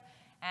curve.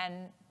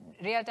 And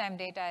real-time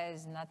data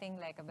is nothing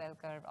like a bell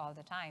curve all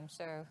the time.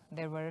 So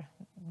there were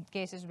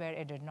cases where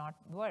it did not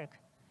work.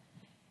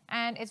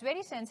 And it's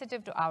very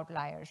sensitive to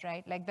outliers,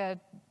 right? Like the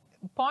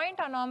point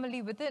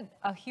anomaly within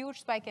a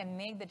huge spike can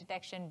make the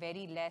detection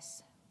very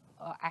less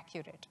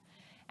accurate.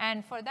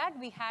 And for that,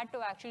 we had to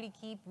actually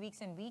keep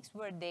weeks and weeks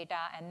worth data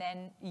and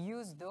then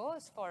use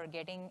those for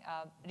getting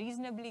a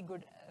reasonably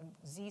good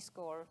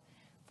z-score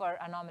for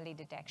anomaly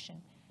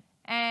detection.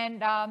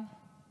 And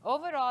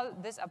overall,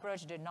 this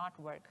approach did not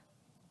work.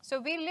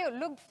 So we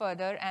looked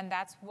further, and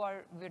that's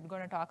what we're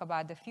going to talk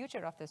about, the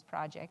future of this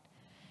project.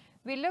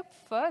 We looked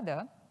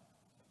further,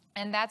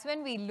 and that's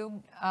when we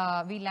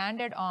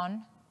landed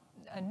on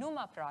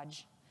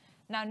NumaProj.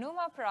 Now,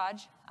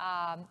 NumaProj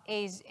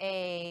is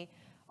a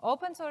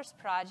open source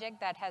project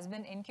that has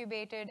been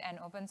incubated and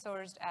open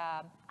sourced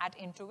at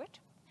Intuit.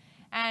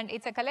 And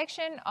it's a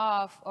collection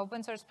of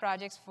open source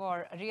projects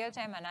for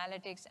real-time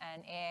analytics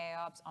and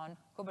AIOps on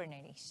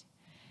Kubernetes.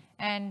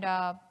 And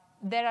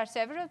there are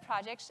several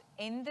projects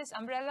in this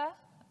umbrella,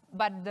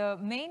 but the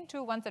main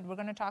two ones that we're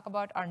going to talk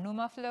about are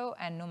NumaFlow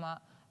and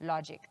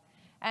NumaLogic.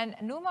 And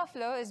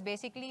NumaFlow is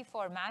basically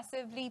for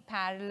massively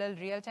parallel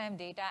real-time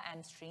data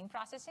and stream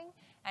processing.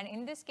 And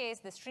in this case,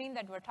 the stream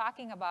that we're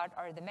talking about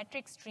are the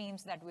metric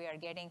streams that we are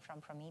getting from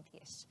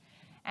Prometheus.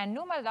 And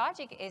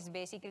NumaLogic is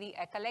basically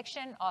a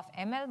collection of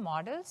ML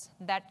models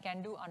that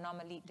can do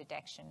anomaly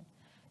detection.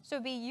 So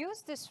we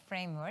use this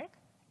framework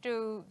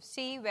to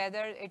see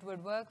whether it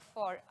would work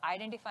for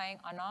identifying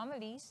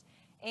anomalies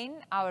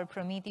in our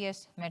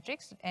Prometheus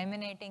metrics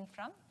emanating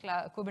from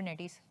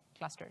Kubernetes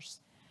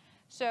clusters.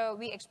 So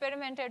we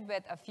experimented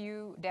with a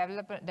few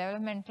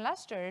development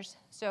clusters.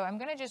 So I'm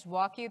going to just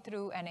walk you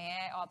through an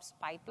AIOps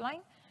pipeline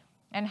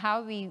and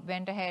how we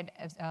went ahead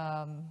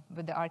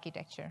with the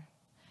architecture.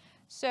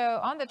 So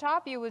on the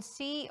top, you will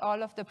see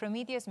all of the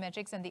Prometheus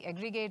metrics and the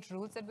aggregate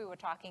rules that we were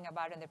talking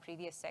about in the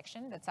previous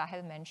section that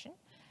Sahil mentioned.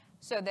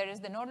 So there is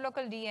the node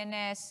local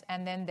DNS,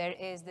 and then there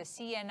is the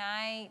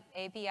CNI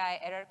API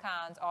error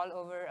counts all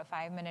over a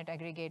 5-minute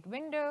aggregate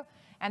window,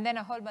 and then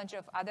a whole bunch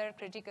of other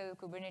critical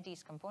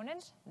Kubernetes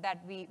components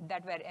that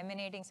were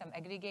emanating some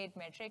aggregate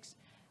metrics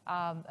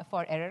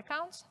for error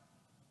counts.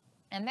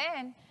 And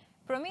then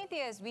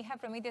Prometheus, we have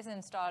Prometheus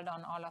installed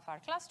on all of our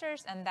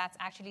clusters, and that's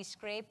actually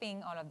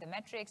scraping all of the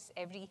metrics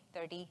every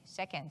 30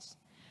 seconds.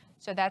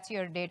 So that's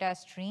your data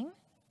stream.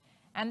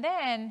 And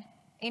then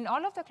in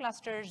all of the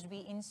clusters,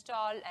 we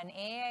install an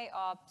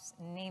AIOps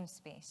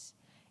namespace.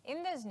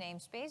 In this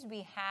namespace,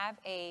 we have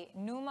a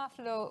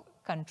NumaFlow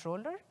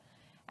controller.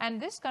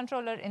 And this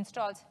controller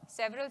installs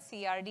several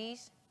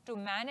CRDs to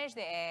manage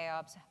the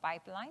AIOps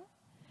pipeline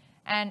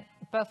and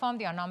perform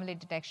the anomaly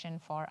detection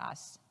for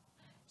us.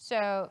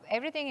 So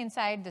everything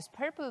inside this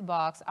purple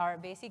box are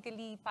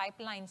basically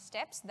pipeline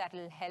steps that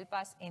will help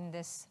us in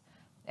this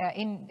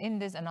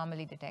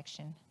anomaly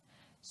detection.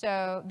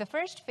 So the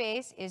first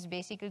phase is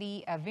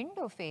basically a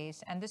window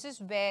phase, and this is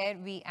where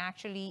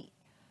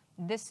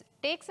this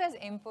takes as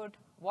input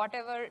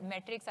whatever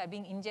metrics are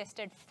being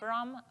ingested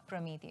from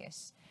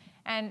Prometheus.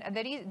 And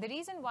the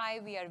reason why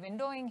we are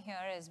windowing here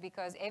is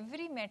because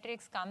every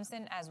metrics comes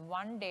in as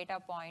one data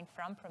point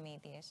from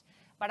Prometheus,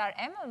 but our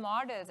ML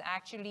models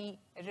actually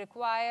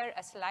require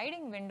a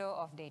sliding window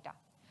of data.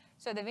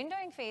 So the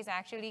windowing phase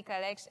actually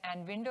collects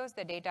and windows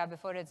the data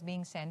before it's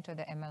being sent to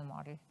the ML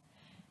model.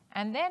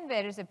 And then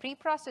there is a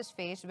pre-process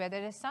phase where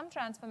there is some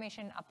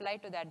transformation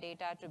applied to that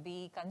data to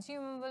be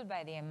consumable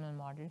by the ML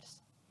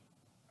models.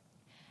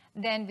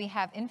 Then we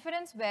have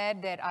inference, where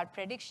there are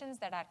predictions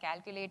that are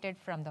calculated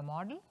from the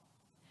model.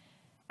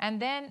 And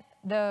then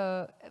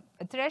the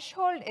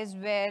threshold is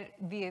where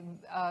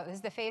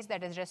is the phase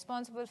that is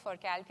responsible for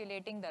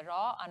calculating the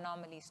raw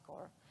anomaly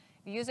score.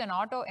 We use an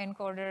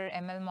auto-encoder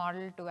ML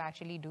model to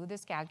actually do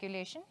this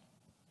calculation.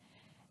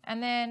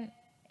 And then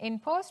in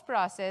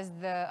post-process,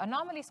 the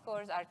anomaly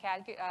scores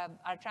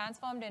are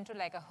transformed into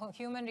like a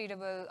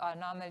human-readable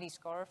anomaly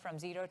score from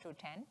 0 to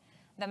 10.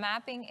 The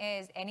mapping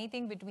is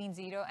anything between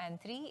 0 and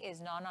 3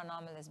 is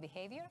non-anomalous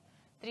behavior.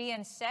 3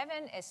 and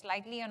 7 is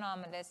slightly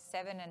anomalous.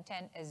 7 and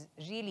 10 is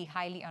really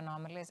highly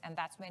anomalous. And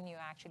that's when you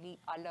actually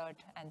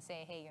alert and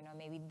say, hey,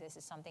 maybe this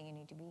is something you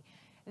need to be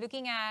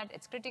looking at.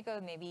 It's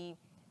critical, maybe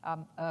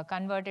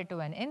convert it to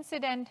an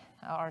incident,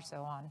 or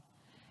so on.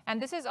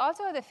 And this is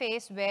also the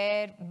phase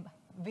where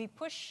we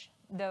push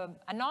the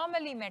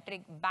anomaly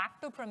metric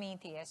back to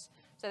Prometheus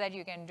so that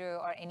you can do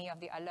or any of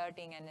the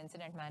alerting and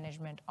incident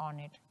management on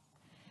it.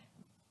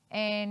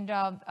 And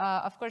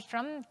of course,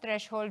 from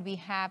threshold, we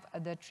have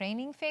the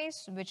training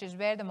phase, which is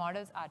where the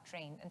models are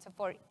trained. And so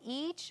for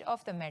each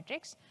of the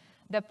metrics,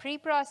 the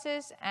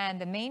pre-process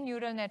and the main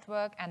neural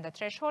network and the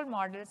threshold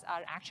models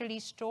are actually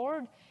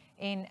stored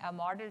in a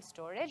model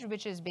storage,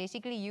 which is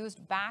basically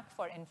used back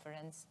for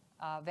inference,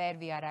 where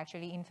we are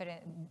actually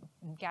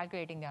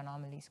calculating the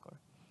anomaly score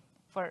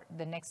for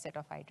the next set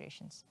of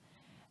iterations.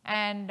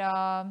 And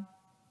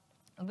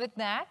with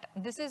that,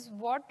 this is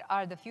what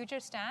are the future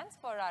stands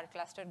for our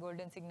cluster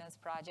golden signals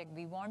project.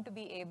 We want to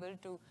be able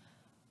to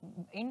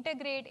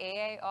integrate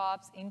AI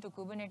ops into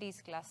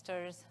Kubernetes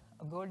clusters,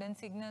 golden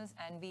signals,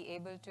 and be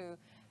able to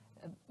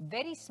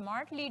very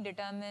smartly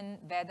determine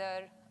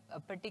whether a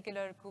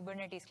particular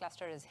Kubernetes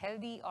cluster is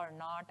healthy or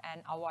not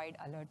and avoid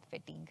alert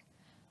fatigue.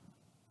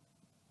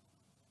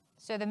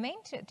 So the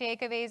main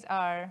takeaways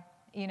are,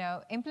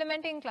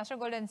 implementing cluster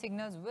golden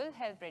signals will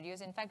help reduce.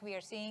 In fact, we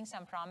are seeing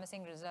some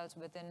promising results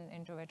within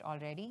Intuit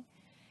already.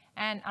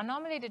 And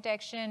anomaly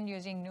detection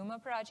using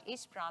NumaProj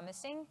is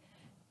promising.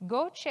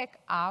 Go check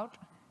out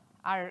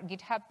our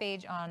GitHub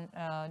page on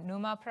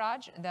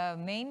NumaProj. The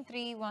main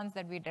 3 ones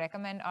that we'd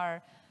recommend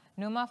are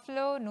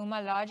NumaFlow,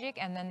 NumaLogic,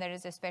 and then there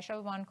is a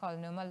special one called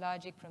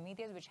NumaLogic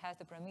Prometheus, which has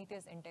the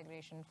Prometheus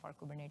integration for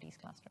Kubernetes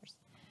clusters.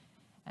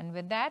 And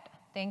with that,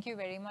 thank you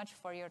very much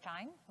for your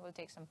time. We'll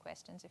take some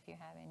questions if you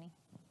have any.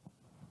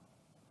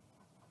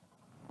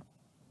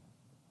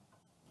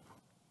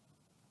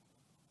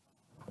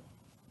 I'm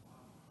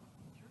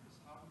curious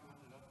how you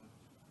ended up with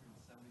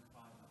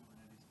 275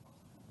 Kubernetes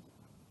clusters.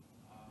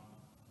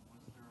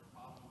 Was there a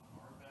problem with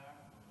RBAC,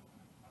 or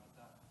how did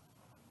that?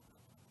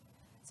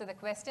 So the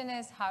question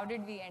is, how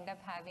did we end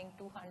up having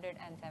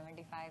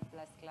 275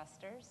 plus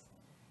clusters?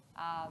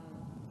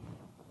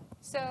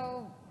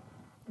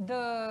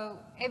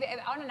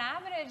 On an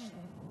average,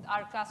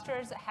 our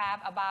clusters have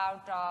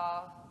about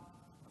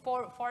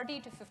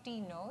 40 to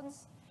 50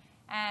 nodes.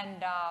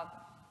 And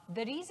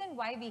the reason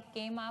why we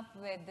came up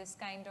with this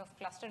kind of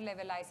cluster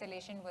level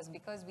isolation was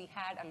because we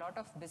had a lot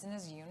of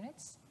business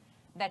units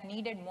that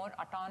needed more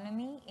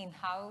autonomy in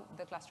how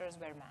the clusters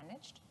were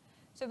managed.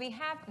 So we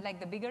have like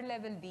the bigger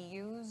level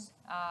BUs,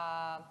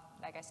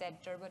 like I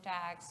said,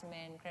 TurboTax,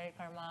 Mint, Credit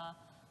Karma,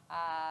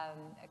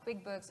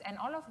 QuickBooks, and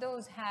all of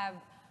those have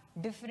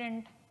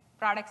different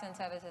products and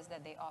services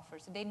that they offer.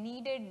 So they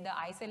needed the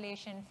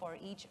isolation for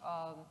each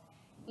of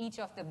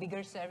the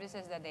bigger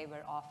services that they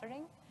were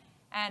offering,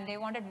 and they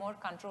wanted more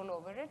control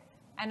over it.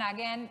 And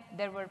again,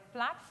 there were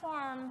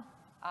platform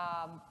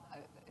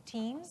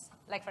teams.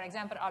 Like for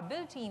example, our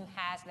build team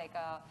has like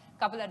a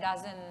couple of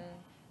dozen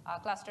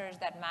clusters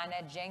that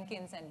manage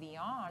Jenkins and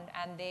beyond,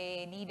 and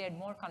they needed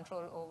more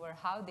control over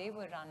how they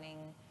were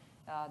running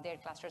their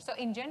clusters. So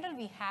in general,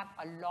 we have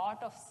a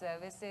lot of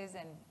services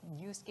and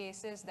use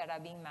cases that are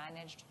being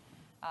managed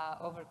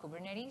over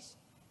Kubernetes.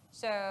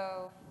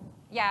 So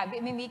yeah, I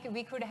mean,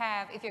 we could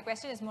have, if your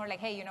question is more like,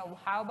 hey,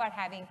 how about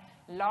having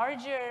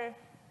larger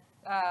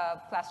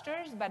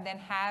clusters, but then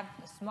have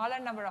a smaller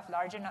number of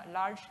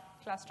large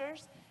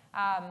clusters?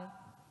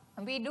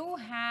 We do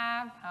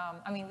have,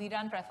 we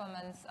run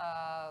performance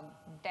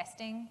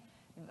testing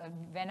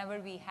whenever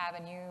we have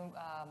a new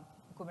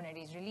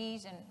Kubernetes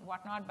release and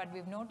whatnot, but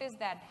we've noticed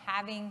that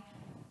having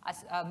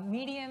a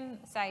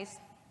medium-sized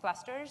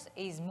clusters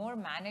is more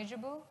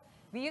manageable.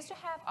 We used to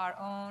have our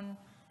own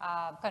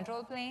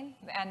control plane,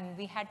 and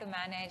we had to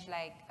manage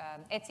like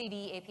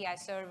etcd, API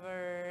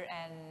server,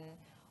 and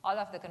all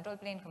of the control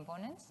plane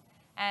components.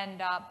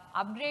 And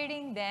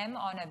upgrading them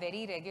on a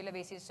very regular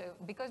basis. So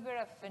because we're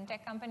a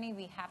fintech company,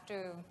 we have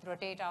to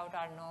rotate out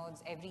our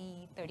nodes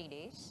every 30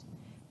 days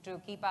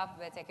to keep up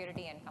with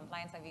security and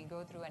compliance, and we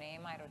go through an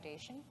AMI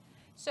rotation.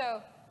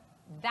 So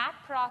that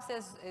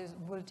process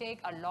will take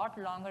a lot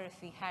longer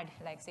if we had,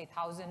 like, say,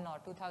 1,000 or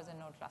 2,000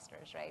 node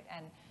clusters, right?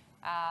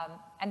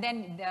 And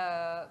then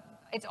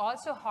it's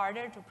also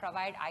harder to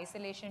provide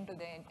isolation to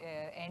the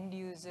end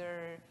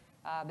user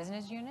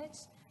business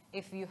units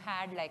if you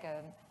had like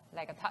a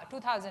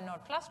 2,000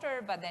 node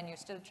cluster, but then you're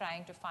still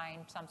trying to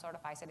find some sort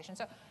of isolation.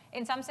 So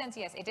in some sense,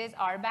 yes, it is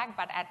RBAC,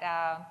 but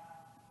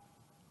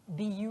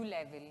BU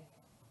level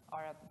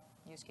or a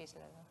use case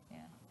level?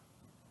 Yeah.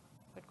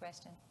 Good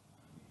question.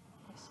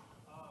 Yes.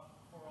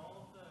 For all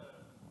of the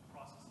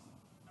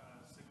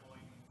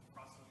signaling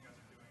processing you guys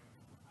are doing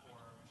for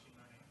machine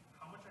learning,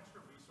 how much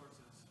extra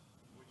resources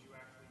would you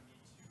actually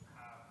need to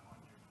have on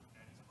your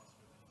Kubernetes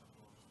cluster to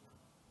do all this work?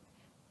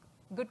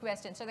 Good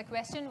question. So the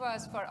question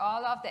was for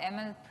all of the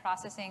ML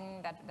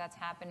processing that's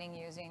happening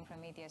using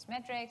Prometheus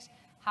metrics,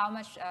 how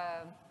much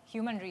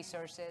human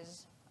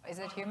resources, is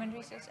it human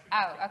resources?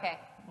 Oh, okay,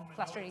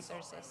 cluster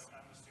resources.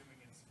 I'm assuming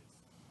it's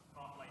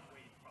not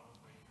lightweight,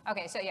 probably.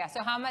 Okay, so yeah,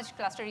 so how much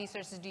cluster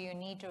resources do you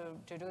need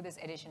to do this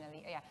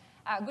additionally? Yeah,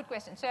 good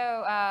question.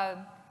 So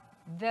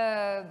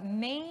the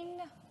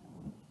main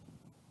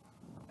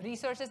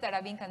resources that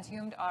are being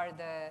consumed are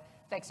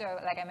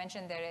like I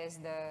mentioned, there is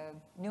the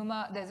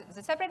NUMA, there's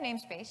a separate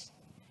namespace.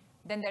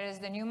 Then there is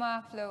the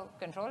NUMA flow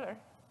controller,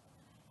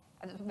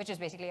 which is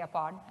basically a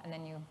pod, and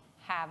then you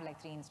have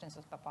like 3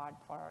 instances per pod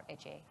for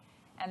HA.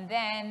 And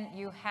then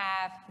you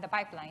have the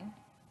pipeline.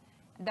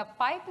 The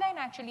pipeline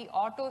actually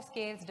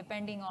auto-scales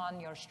depending on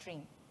your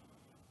stream.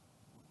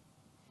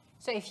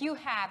 So if you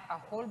have a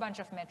whole bunch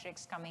of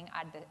metrics coming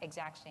at the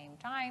exact same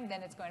time,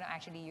 then it's going to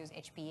actually use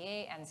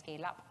HPA and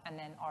scale up and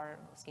then or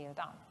scale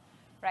down,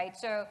 right?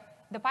 So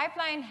the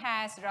pipeline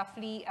has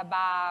roughly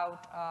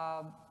about,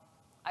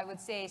 I would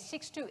say,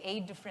 6 to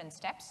 8 different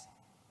steps.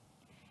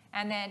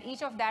 And then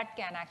each of that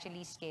can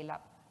actually scale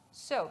up.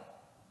 So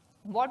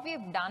what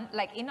we've done,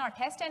 like in our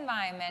test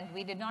environment,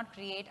 we did not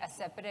create a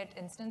separate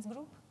instance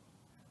group.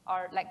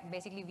 Or like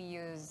basically we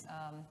use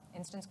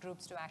instance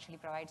groups to actually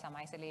provide some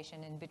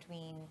isolation in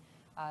between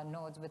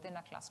nodes within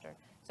a cluster.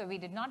 So we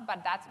did not,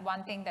 but that's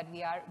one thing that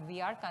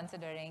we are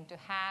considering, to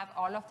have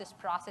all of this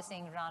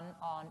processing run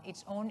on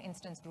its own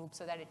instance group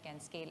so that it can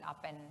scale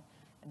up and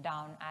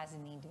down as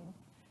needed.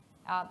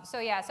 So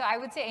yeah, so I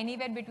would say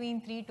anywhere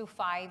between 3 to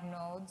 5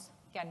 nodes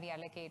can be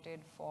allocated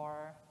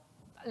for,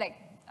 like,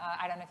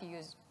 I don't know if you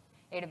use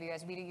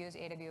AWS, we use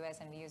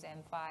AWS and we use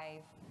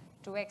M5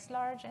 2x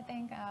large, I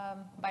think,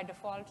 by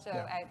default. So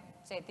Yeah. I'd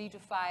say 3 to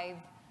 5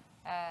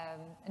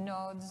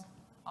 nodes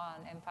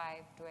on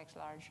M5 2x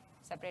large.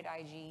 Separate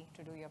IG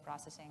to do your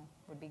processing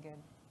would be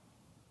good.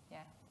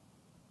 Yeah,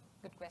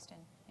 good question.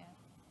 Yeah.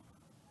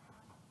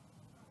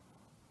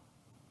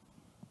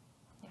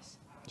 Yes.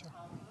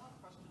 Another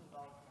question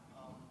about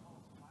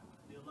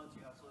the alerts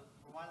you have. So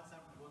provide a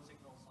set of golden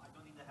signals. I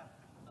don't need to have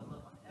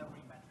alert on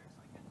every metric, so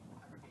I can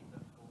aggregate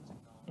the golden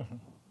signal.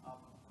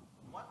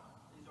 What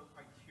is your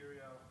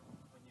criteria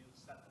when you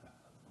set an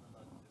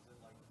alert? Is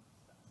it like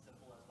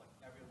simple as like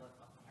every alert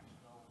has an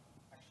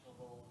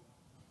actionable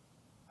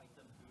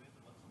item to it?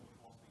 What's the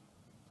philosophy?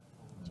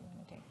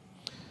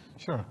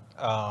 Sure.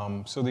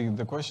 So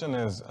the question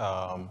is,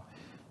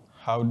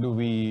 how do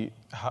we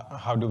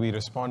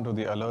respond to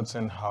the alerts,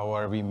 and how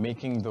are we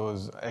making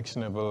those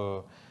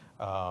actionable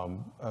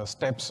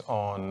steps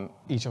on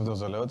each of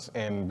those alerts,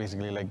 and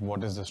basically like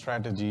what is the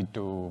strategy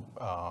to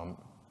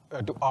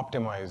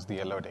optimize the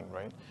alerting,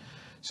 right?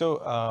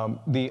 So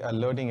the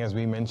alerting, as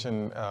we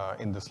mentioned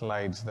in the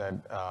slides, that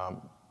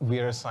we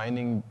are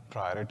assigning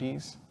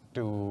priorities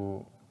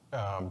to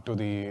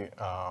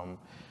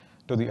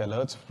the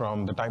alerts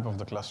from the type of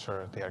the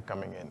cluster they are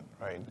coming in,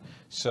 right?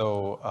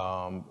 So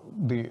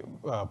the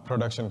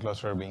production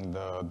cluster being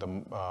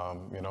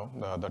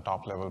the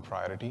top level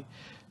priority.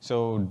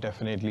 So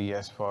definitely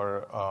yes,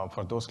 for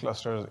those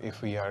clusters,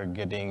 if we are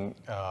getting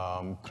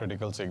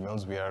critical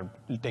signals, we are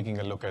taking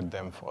a look at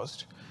them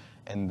first,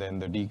 and then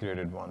the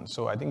degraded ones.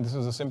 So I think this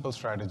is a simple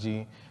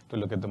strategy to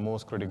look at the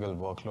most critical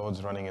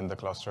workloads running in the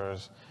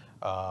clusters,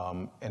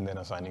 and then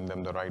assigning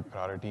them the right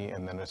priority,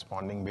 and then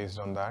responding based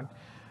on that.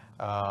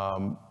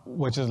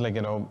 Which is like,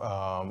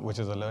 which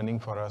is a learning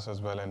for us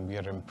as well, and we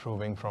are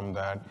improving from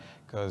that,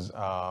 because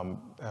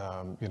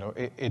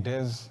it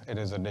is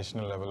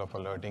additional level of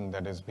alerting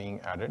that is being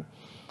added.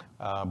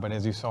 But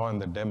as you saw in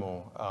the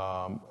demo,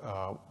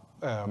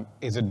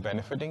 is it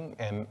benefiting,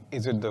 and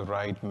is it the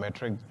right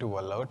metric to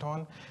alert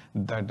on?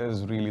 That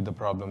is really the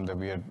problem that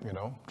we are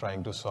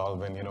trying to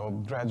solve,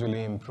 and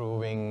gradually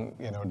improving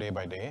day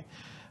by day.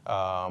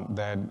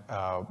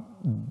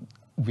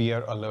 We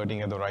are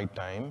alerting at the right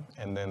time,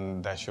 and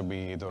then that should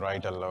be the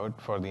right alert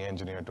for the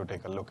engineer to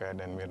take a look at,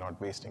 and we're not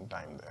wasting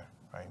time there,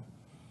 right?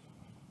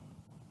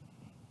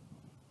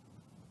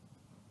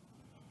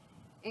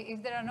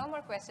 If there are no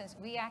more questions,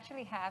 we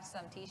actually have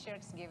some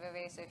t-shirts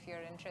giveaway, so if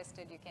you're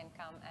interested, you can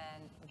come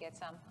and get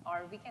some,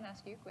 or we can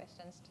ask you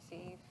questions to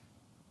see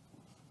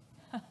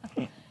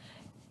if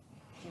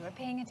you were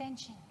paying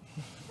attention.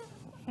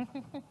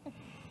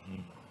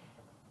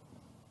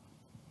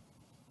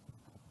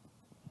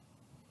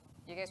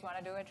 You guys want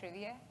to do a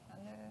trivia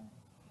on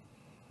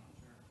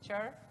the?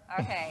 Sure?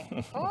 Okay,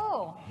 cool.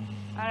 All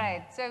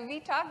right, so we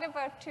talked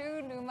about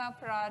 2 NUMA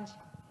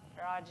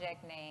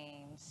project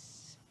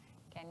names.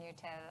 Can you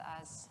tell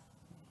us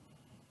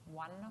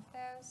one of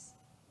those?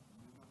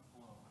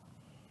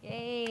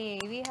 Yay,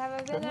 we have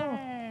a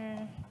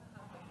winner.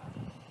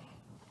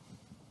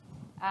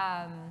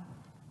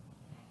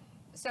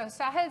 So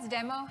Sahil's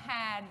demo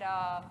had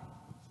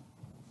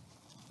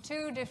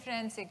two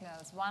different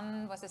signals.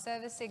 One was a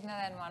service signal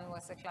and one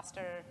was a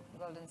cluster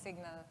golden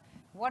signal.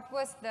 What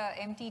was the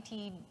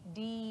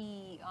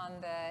MTTD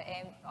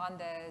on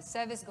the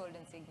service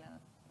golden signal,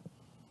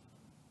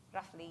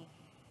 roughly?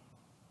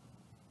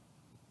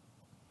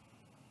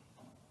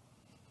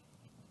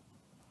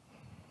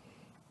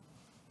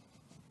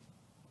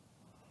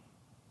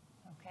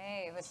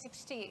 Okay, it was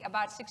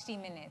about 60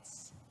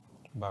 minutes.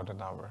 About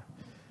an hour.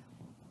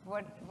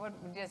 What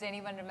does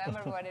anyone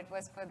remember what it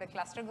was for the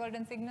cluster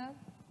golden signal?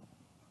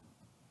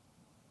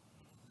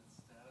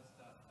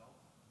 Status.health.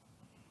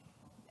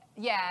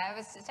 Yeah, it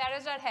was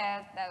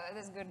status.health. That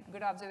was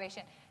good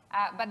observation.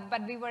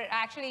 But we were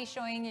actually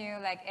showing you,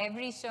 like,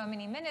 every so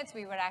many minutes,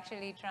 we were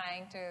actually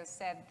trying to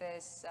set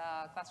this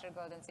cluster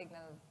golden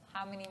signal.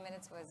 How many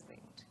minutes was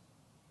it?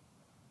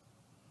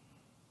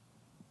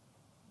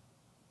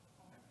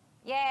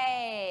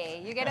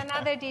 Yay! You get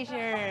another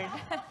T-shirt.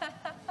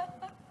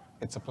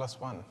 It's a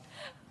 +1.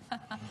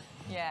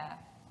 Yeah.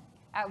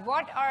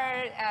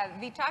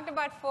 We talked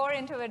about 4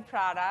 Intuit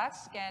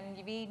products. Can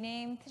we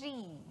name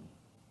 3?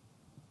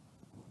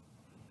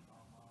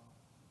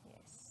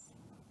 Yes.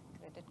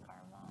 Credit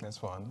Karma.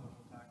 That's one.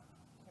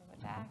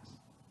 TurboTax.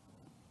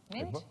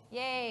 Mint? QuickBooks.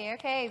 Yay.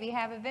 Okay, we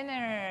have a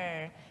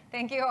winner.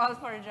 Thank you all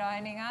for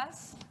joining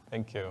us.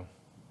 Thank you.